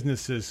 Those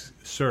businesses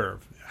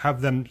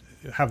have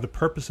the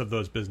purpose of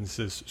those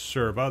businesses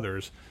serve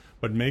others,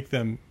 but make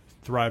them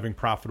thriving,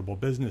 profitable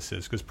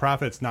businesses. Because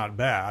profit's not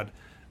bad;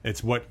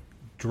 it's what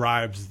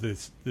drives the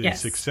yes.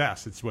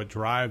 success. It's what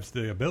drives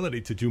the ability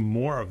to do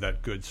more of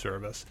that good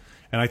service.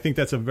 And I think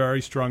that's a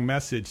very strong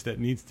message that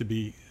needs to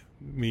be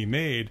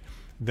made.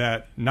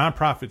 That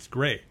nonprofit's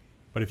great.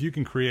 But if you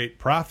can create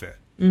profit,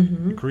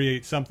 mm-hmm.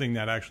 create something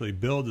that actually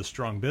builds a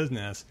strong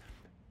business,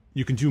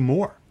 you can do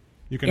more.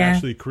 You can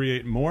actually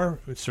create more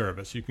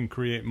service. You can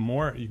create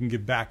more. You can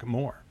give back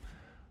more.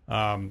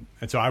 And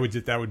so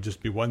that would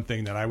just be one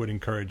thing that I would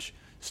encourage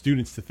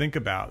students to think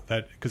about.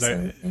 That because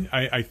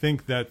I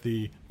think that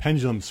the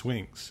pendulum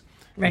swings,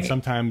 right. and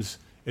sometimes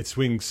it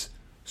swings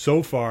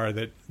so far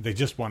that they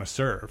just want to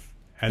serve,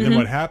 and mm-hmm. then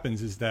what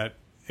happens is that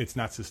it's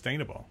not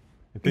sustainable.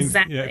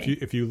 Exactly.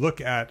 If you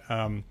look at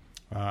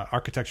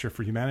Architecture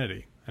for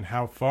Humanity and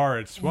how far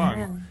it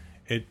swung,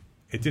 it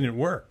didn't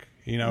work.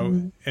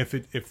 Mm-hmm.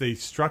 If they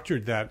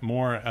structured that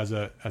more as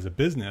a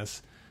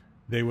business,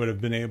 they would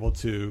have been able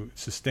to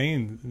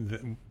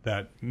sustain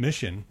that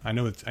mission. I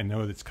know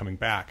it's coming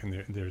back,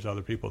 and there's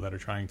other people that are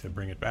trying to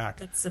bring it back.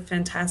 That's a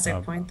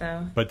fantastic point,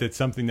 though. But it's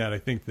something that I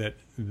think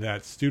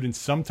that students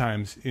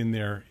sometimes, in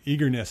their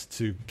eagerness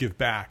to give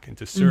back and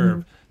to serve,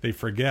 mm-hmm. they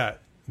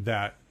forget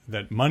that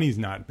money's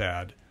not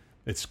bad;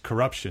 it's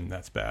corruption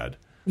that's bad.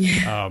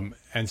 Yeah.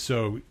 And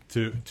so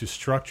to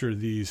structure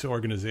these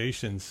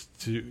organizations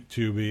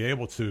to be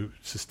able to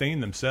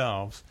sustain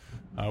themselves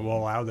will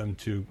allow them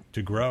to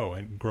grow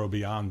and grow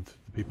beyond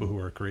the people who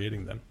are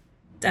creating them.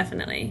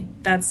 Definitely.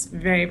 That's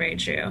very, very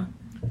true.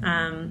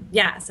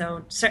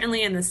 So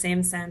certainly in the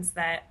same sense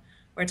that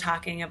we're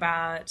talking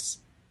about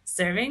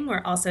serving,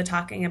 we're also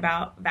talking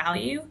about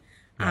value.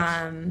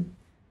 Yes.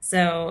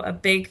 So a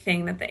big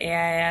thing that the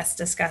AIS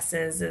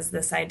discusses is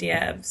this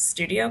idea of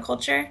studio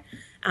culture.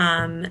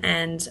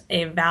 And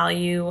a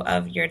value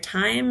of your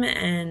time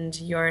and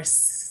your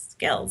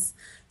skills.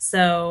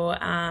 So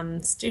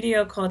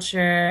studio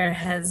culture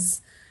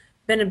has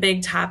been a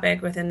big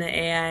topic within the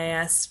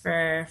AIS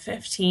for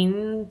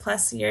 15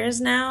 plus years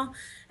now.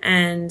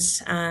 And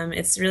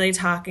it's really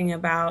talking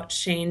about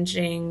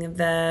changing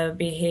the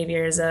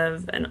behaviors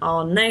of an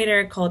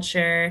all-nighter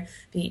culture,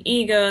 the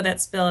ego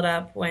that's built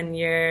up when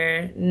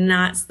you're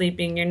not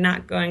sleeping, you're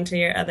not going to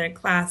your other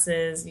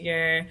classes,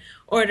 you're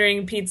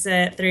ordering pizza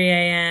at 3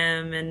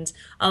 a.m., and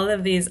all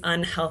of these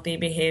unhealthy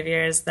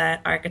behaviors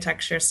that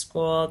architecture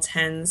school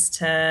tends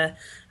to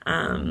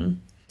have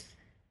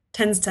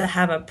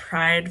a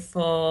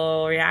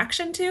prideful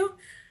reaction to.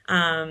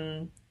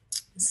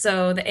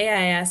 So the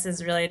AIS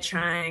is really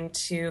trying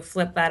to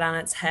flip that on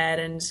its head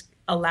and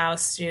allow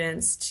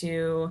students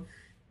to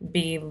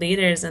be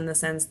leaders in the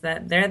sense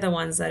that they're the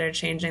ones that are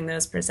changing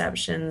those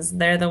perceptions.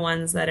 They're the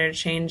ones that are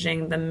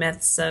changing the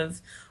myths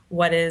of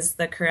what is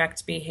the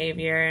correct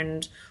behavior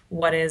and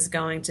what is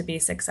going to be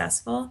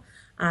successful.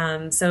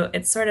 So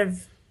it's sort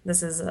of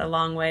this is a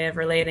long way of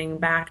relating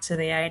back to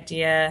the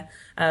idea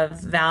of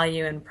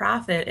value and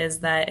profit, is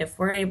that if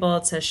we're able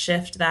to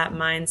shift that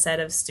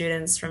mindset of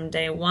students from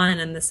day one,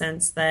 in the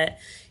sense that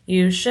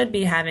you should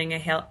be having a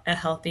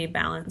healthy,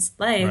 balanced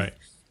life, Right.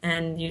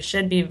 and you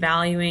should be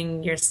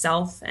valuing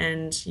yourself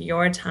and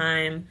your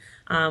time.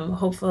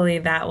 Hopefully,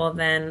 that will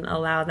then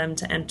allow them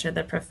to enter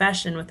the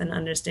profession with an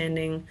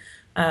understanding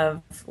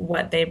of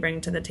what they bring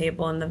to the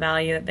table and the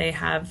value that they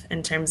have,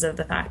 in terms of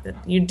the fact that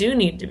you do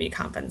need to be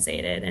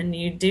compensated and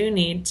you do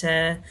need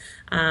to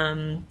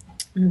um,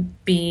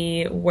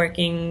 be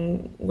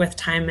working with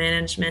time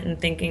management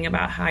and thinking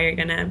about how you're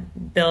going to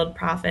build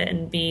profit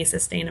and be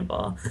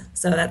sustainable.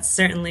 So that's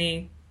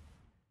certainly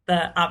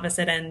the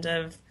opposite end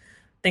of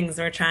things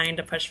we're trying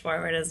to push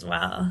forward as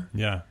well.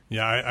 Yeah,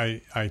 yeah,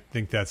 I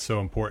think that's so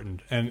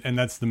important, and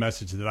that's the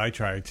message that I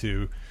try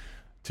to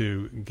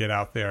get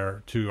out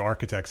there to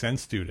architects and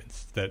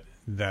students, that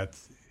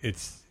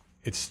it's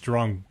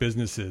strong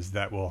businesses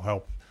that will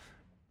help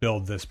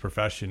build this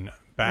profession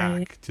back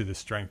Right. to the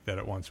strength that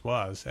it once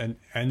was, and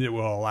it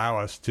will allow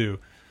us to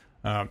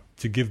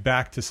give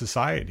back to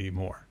society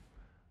more.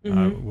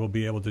 We'll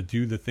be able to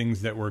do the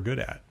things that we're good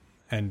at,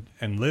 and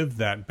live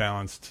that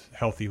balanced,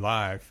 healthy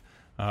life,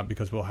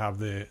 because we'll have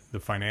the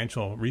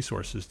financial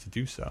resources to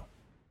do so.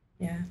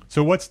 Yeah.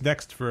 So what's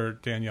next for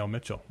Danielle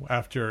Mitchell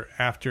after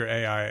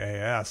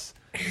AIAS?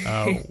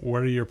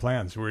 What are your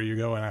plans? Where are you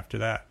going after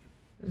that?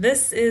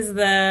 This is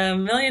the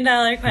 $1 million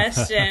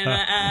question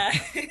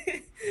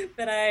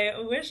that I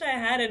wish I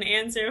had an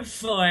answer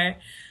for.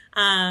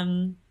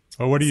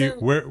 Or what do you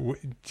So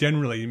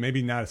generally,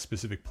 maybe not a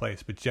specific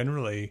place, but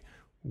generally,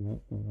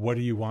 what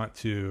do you want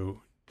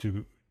to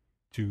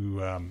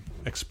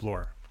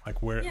explore? Like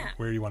yeah.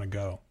 where do you want to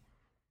go?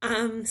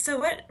 So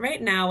what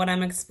right now what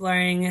I'm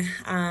exploring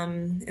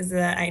is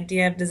the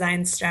idea of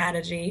design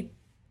strategy.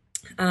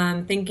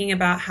 Thinking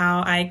about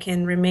how I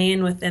can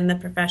remain within the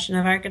profession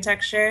of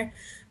architecture,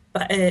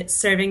 but it's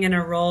serving in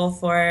a role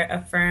for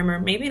a firm, or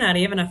maybe not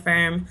even a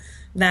firm,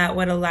 that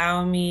would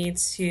allow me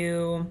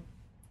to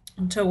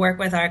work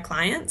with our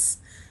clients.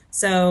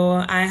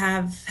 So I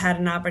have had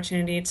an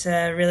opportunity to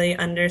really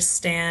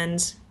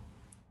understand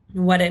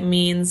what it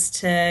means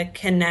to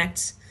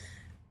connect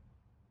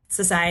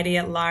society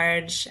at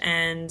large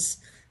and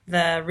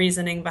the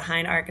reasoning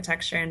behind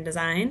architecture and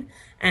design,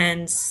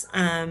 and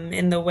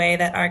in the way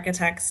that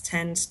architects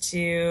tend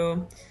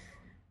to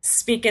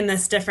speak in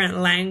this different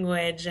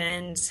language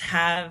and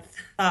have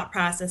thought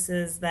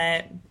processes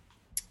that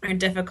are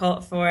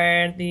difficult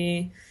for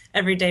the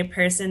everyday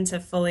person to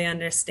fully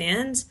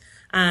understand.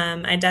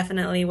 I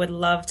definitely would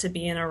love to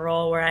be in a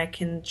role where I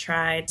can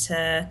try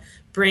to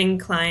bring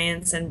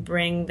clients and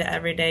bring the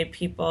everyday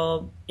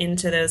people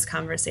into those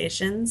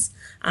conversations,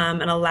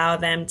 and allow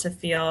them to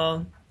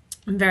feel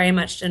very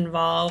much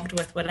involved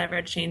with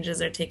whatever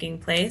changes are taking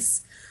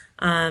place.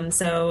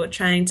 So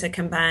trying to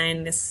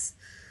combine this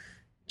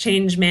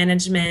change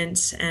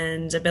management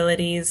and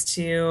abilities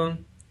to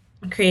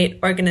create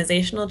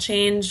organizational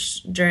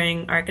change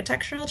during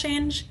architectural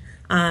change.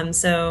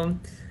 So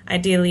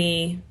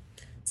ideally,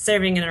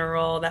 serving in a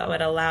role that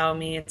would allow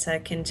me to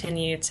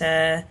continue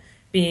to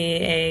be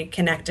a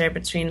connector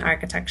between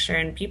architecture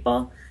and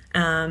people,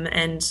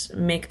 and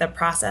make the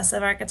process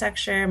of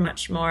architecture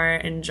much more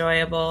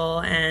enjoyable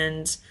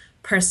and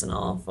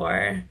personal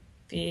for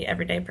the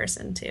everyday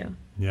person too.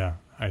 Yeah,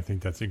 I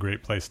think that's a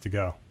great place to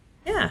go.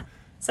 Yeah.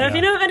 So if you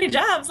Yeah, know of any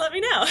jobs, let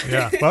me know.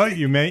 yeah. Well,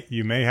 you may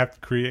have to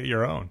create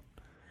your own,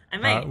 I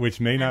might.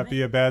 which may I not be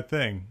might. a bad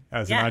thing.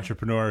 As an Yeah,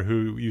 entrepreneur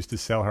who used to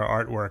sell her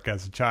artwork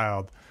as a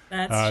child,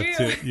 that's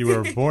true. you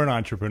were a born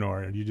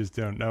entrepreneur and you just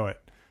don't know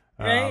it.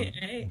 Right,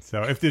 right.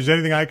 So if there's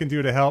anything I can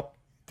do to help,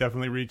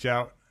 definitely reach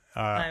out.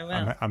 I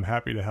will. I'm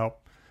happy to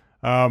help.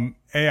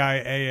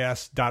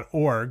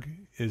 AIAS.org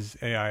is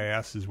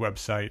AIAS's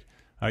website.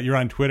 You're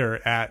on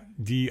Twitter at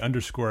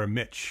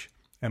D_Mitch,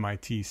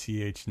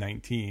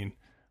 MITCH19.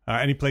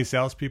 Any place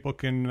else people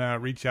can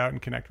reach out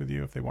and connect with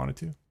you if they wanted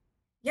to?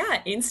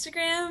 Yeah,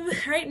 Instagram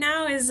right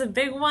now is a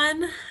big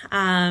one.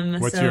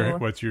 What's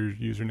your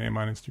username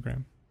on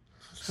Instagram?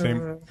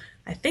 Same.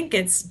 I think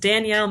it's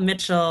Danielle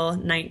Mitchell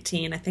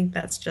 19. I think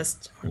that's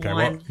just Okay.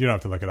 Well, one. you don't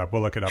have to look it up.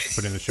 We'll look it up. Put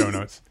it in the show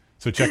notes.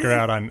 So check her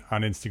out on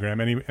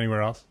Instagram.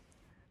 Anywhere else?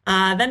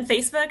 Then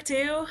Facebook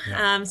too.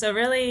 Yeah. So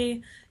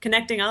really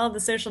connecting all of the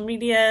social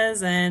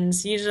medias, and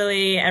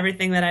usually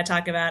everything that I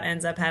talk about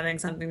ends up having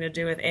something to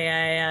do with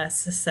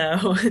AIS.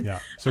 So Yeah.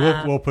 So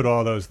we'll put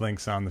all those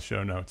links on the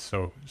show notes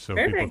so people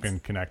perfect. can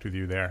connect with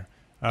you there.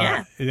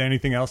 Yeah. Is there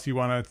anything else you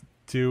want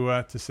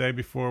to say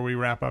before we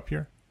wrap up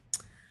here?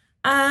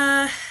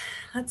 Uh,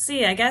 let's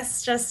see. I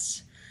guess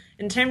just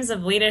in terms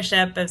of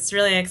leadership, it's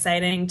really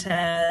exciting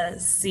to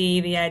see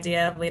the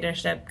idea of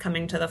leadership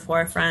coming to the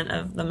forefront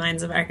of the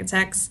minds of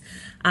architects.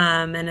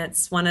 And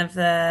it's one of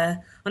the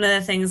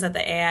things that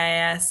the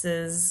AIS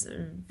is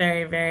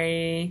very,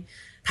 very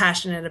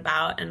passionate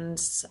about,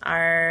 and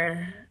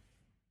our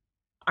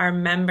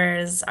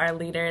members, our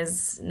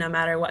leaders, no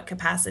matter what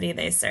capacity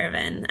they serve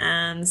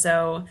in.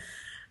 So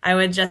I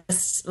would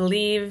just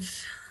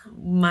leave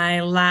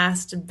my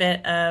last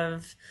bit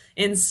of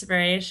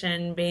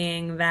inspiration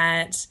being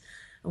that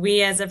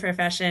we as a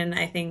profession,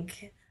 I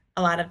think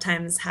a lot of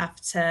times have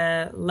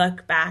to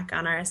look back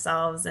on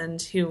ourselves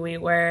and who we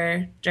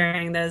were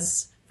during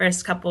those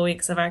first couple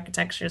weeks of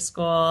architecture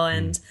school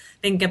and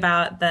think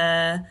about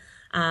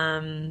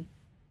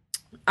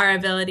our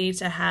ability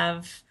to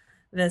have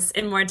this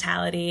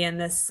immortality and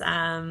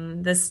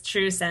this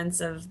true sense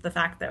of the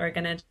fact that we're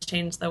going to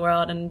change the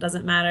world, and it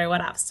doesn't matter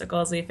what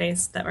obstacles we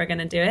face, that we're going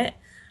to do it.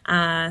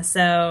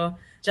 So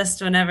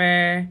just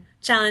whenever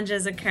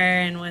challenges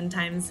occur and when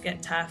times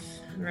get tough,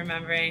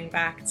 remembering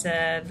back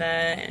to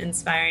the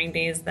inspiring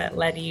days that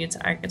led you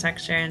to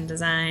architecture and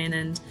design,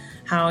 and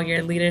how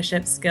your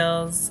leadership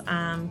skills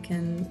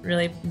can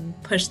really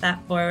push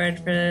that forward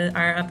for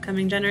our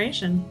upcoming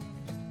generation.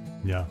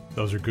 Yeah,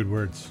 those are good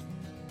words.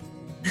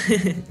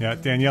 Yeah,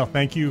 Danielle,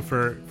 thank you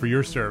for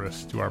your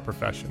service to our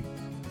profession.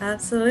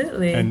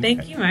 Absolutely. And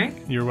thank you, Mark.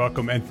 You're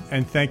welcome.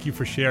 And thank you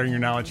for sharing your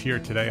knowledge here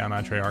today on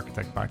Entre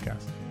Architect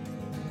Podcast.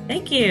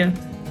 Thank you.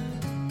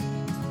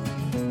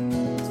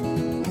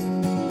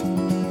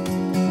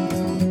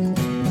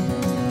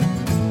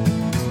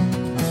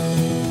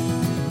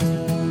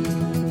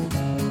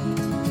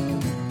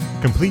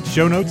 Complete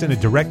show notes and a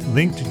direct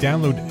link to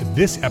download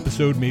this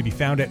episode may be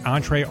found at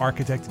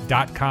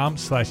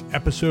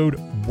entrearchitect.com/episode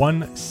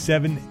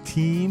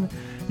 117.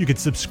 You can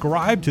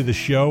subscribe to the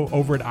show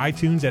over at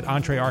iTunes at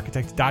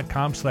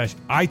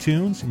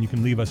entrearchitect.com/iTunes, and you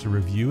can leave us a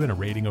review and a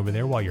rating over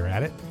there while you're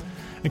at it.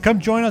 And come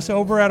join us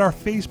over at our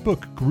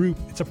Facebook group.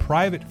 It's a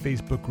private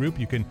Facebook group.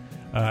 You can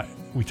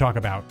we talk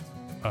about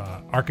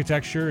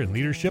architecture and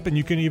leadership, and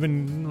you can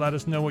even let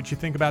us know what you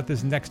think about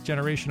this next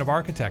generation of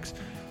architects.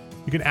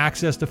 You can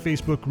access the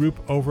Facebook group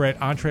over at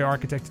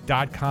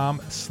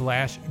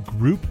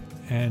entrearchitect.com/group.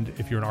 And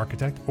if you're an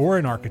architect or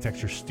an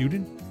architecture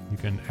student, you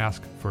can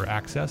ask for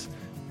access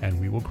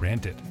and we will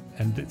grant it.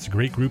 And it's a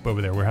great group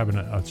over there. We're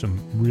having some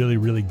really,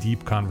 really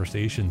deep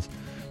conversations.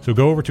 So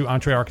go over to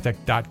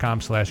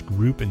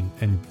entrearchitect.com/group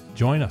and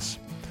join us.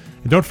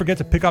 And don't forget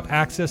to pick up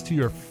access to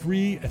your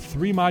free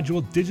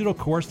 3-module digital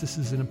course. This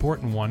is an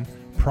important one.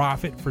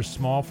 Profit for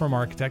Small Firm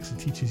Architects. It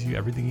teaches you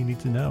everything you need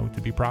to know to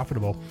be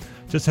profitable.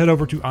 Just head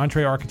over to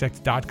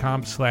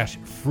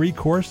entrearchitect.com/free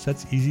course.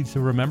 That's easy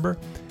to remember.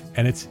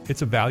 And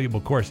it's a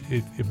valuable course.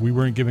 If we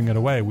weren't giving it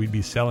away, we'd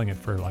be selling it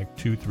for like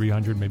 $200,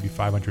 $300, maybe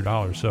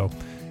 $500. So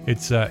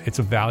it's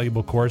a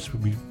valuable course.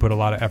 We put a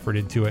lot of effort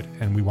into it,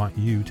 and we want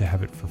you to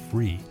have it for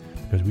free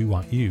because we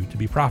want you to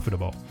be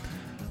profitable.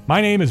 My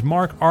name is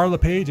Mark R.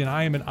 LePage, and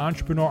I am an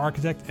entrepreneur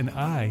architect, and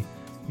I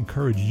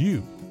encourage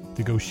you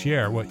to go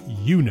share what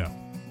you know.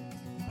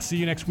 I'll see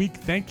you next week.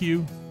 Thank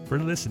you for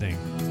listening.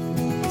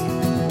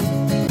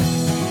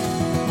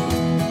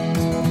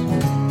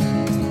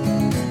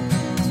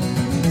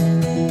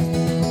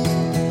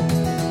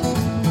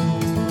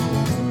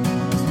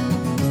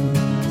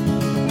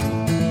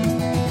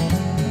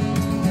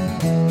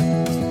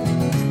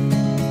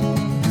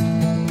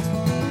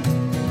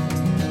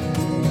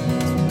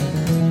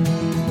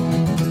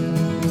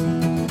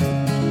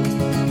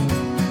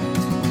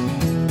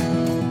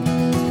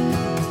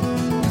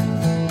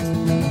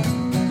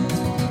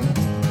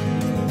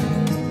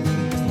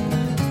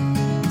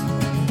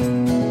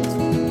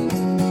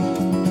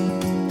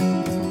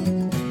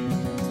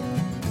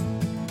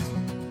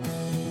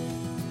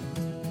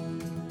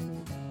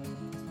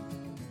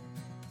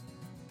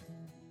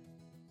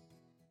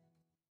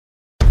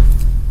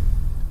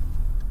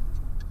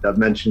 I've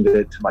mentioned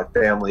it to my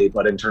family,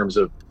 but in terms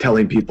of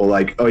telling people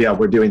like, oh yeah,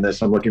 we're doing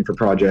this, I'm looking for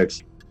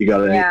projects, you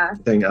got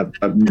anything? I'm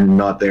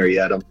not there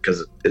yet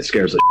because it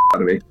scares the shit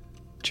out of me.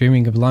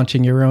 Dreaming of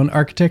launching your own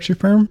architecture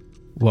firm?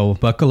 Well,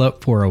 buckle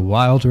up for a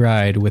wild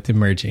ride with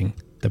Emerging,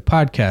 the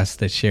podcast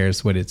that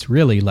shares what it's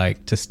really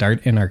like to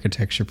start an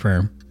architecture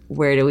firm.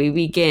 Where do we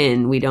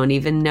begin? We don't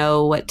even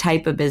know what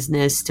type of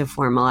business to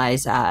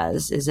formalize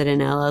as. Is it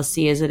an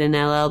LLC? Is it an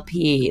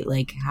LLP?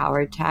 Like, how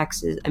are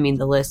taxes? I mean,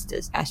 the list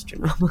is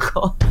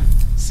astronomical.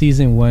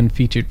 Season 1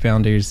 featured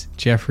founders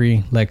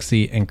Jeffrey,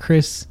 Lexi, and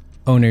Chris,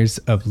 owners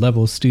of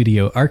Level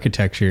Studio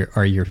Architecture,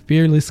 are your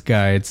fearless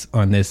guides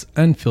on this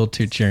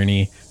unfiltered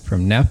journey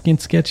from napkin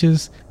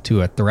sketches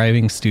to a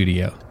thriving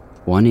studio.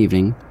 One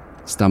evening,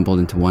 stumbled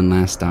into one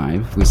last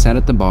dive, we sat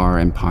at the bar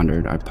and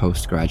pondered our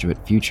postgraduate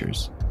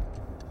futures.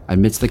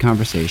 Amidst the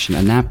conversation,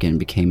 a napkin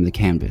became the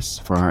canvas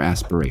for our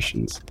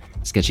aspirations,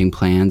 sketching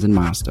plans and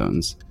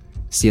milestones,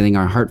 sealing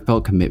our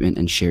heartfelt commitment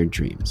and shared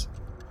dreams.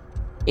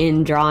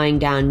 In drawing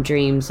down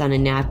dreams on a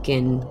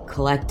napkin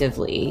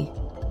collectively,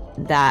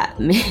 that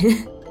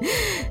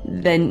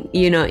then,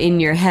 in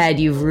your head,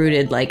 you've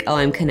rooted like, oh,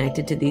 I'm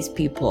connected to these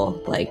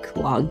people, like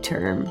long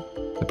term.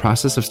 The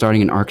process of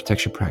starting an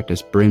architecture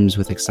practice brims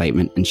with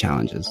excitement and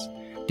challenges,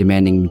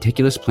 demanding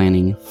meticulous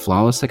planning,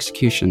 flawless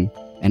execution,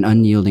 and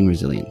unyielding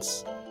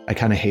resilience. I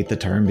kind of hate the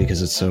term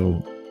because it's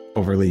so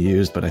overly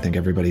used, but I think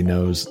everybody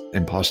knows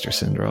imposter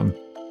syndrome.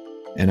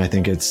 And I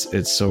think it's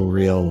so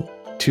real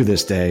to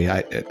this day.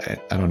 I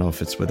don't know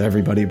if it's with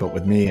everybody, but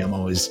with me, I'm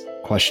always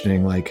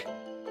questioning, like,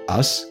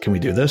 us? Can we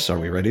do this? Are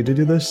we ready to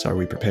do this? Are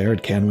we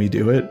prepared? Can we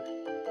do it?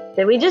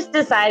 Did we just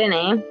decide a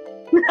name?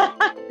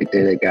 We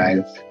did it,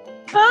 guys.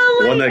 Oh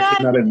my The one that God.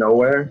 came out of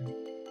nowhere.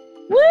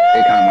 Woo!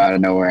 They come out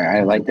of nowhere.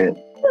 I liked it.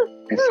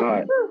 I saw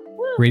it.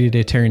 Ready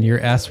to turn your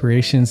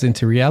aspirations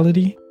into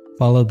reality?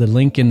 Follow the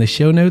link in the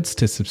show notes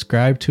to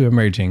subscribe to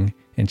Emerging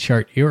and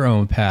chart your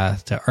own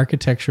path to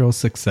architectural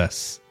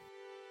success.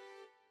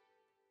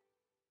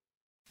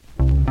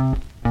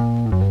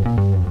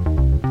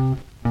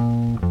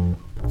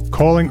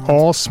 Calling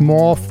all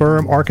small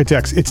firm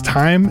architects. It's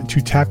time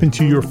to tap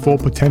into your full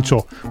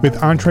potential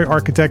with Entre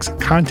Architects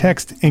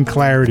Context and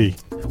Clarity,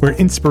 where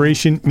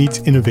inspiration meets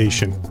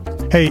innovation.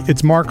 Hey,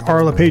 it's Mark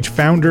R. LePage,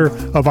 founder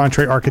of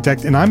Entre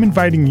Architect, and I'm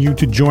inviting you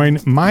to join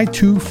my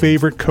two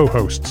favorite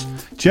co-hosts,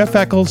 Jeff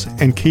Eccles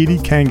and Katie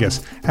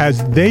Kangas,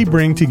 as they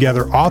bring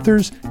together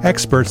authors,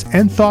 experts,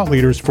 and thought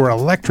leaders for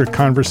electric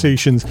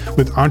conversations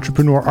with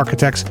entrepreneur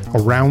architects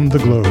around the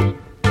globe.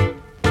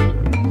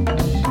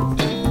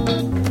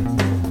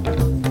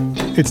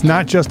 It's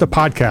not just a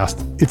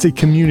podcast, it's a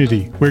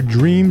community where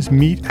dreams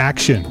meet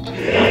action.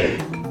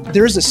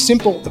 There's a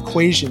simple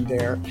equation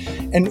there.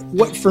 And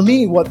what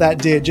that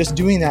did, just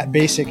doing that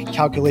basic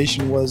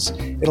calculation, was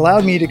it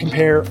allowed me to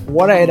compare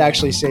what I had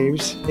actually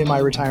saved in my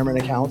retirement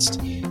accounts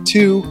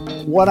to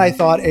what I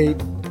thought a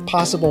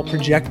possible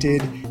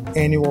projected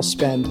annual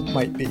spend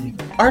might be.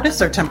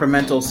 Artists are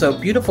temperamental, so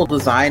beautiful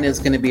design is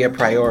going to be a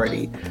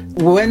priority.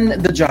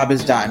 When the job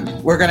is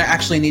done, we're going to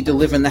actually need to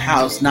live in the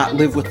house, not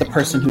live with the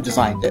person who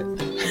designed it.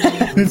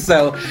 And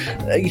so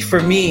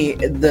for me,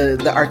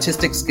 the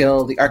artistic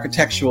skill, the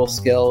architectural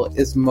skill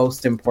is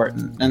most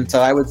important. And so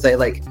I would say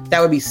that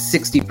would be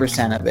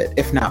 60% of it,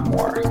 if not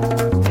more.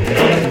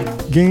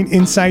 Gain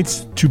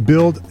insights to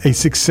build a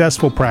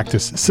successful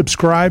practice.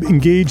 Subscribe,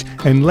 engage,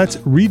 and let's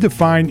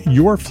redefine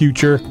your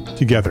future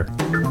together.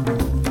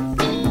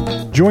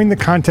 Join the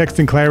Context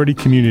and Clarity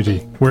community,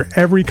 where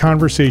every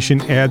conversation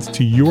adds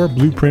to your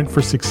blueprint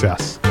for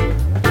success.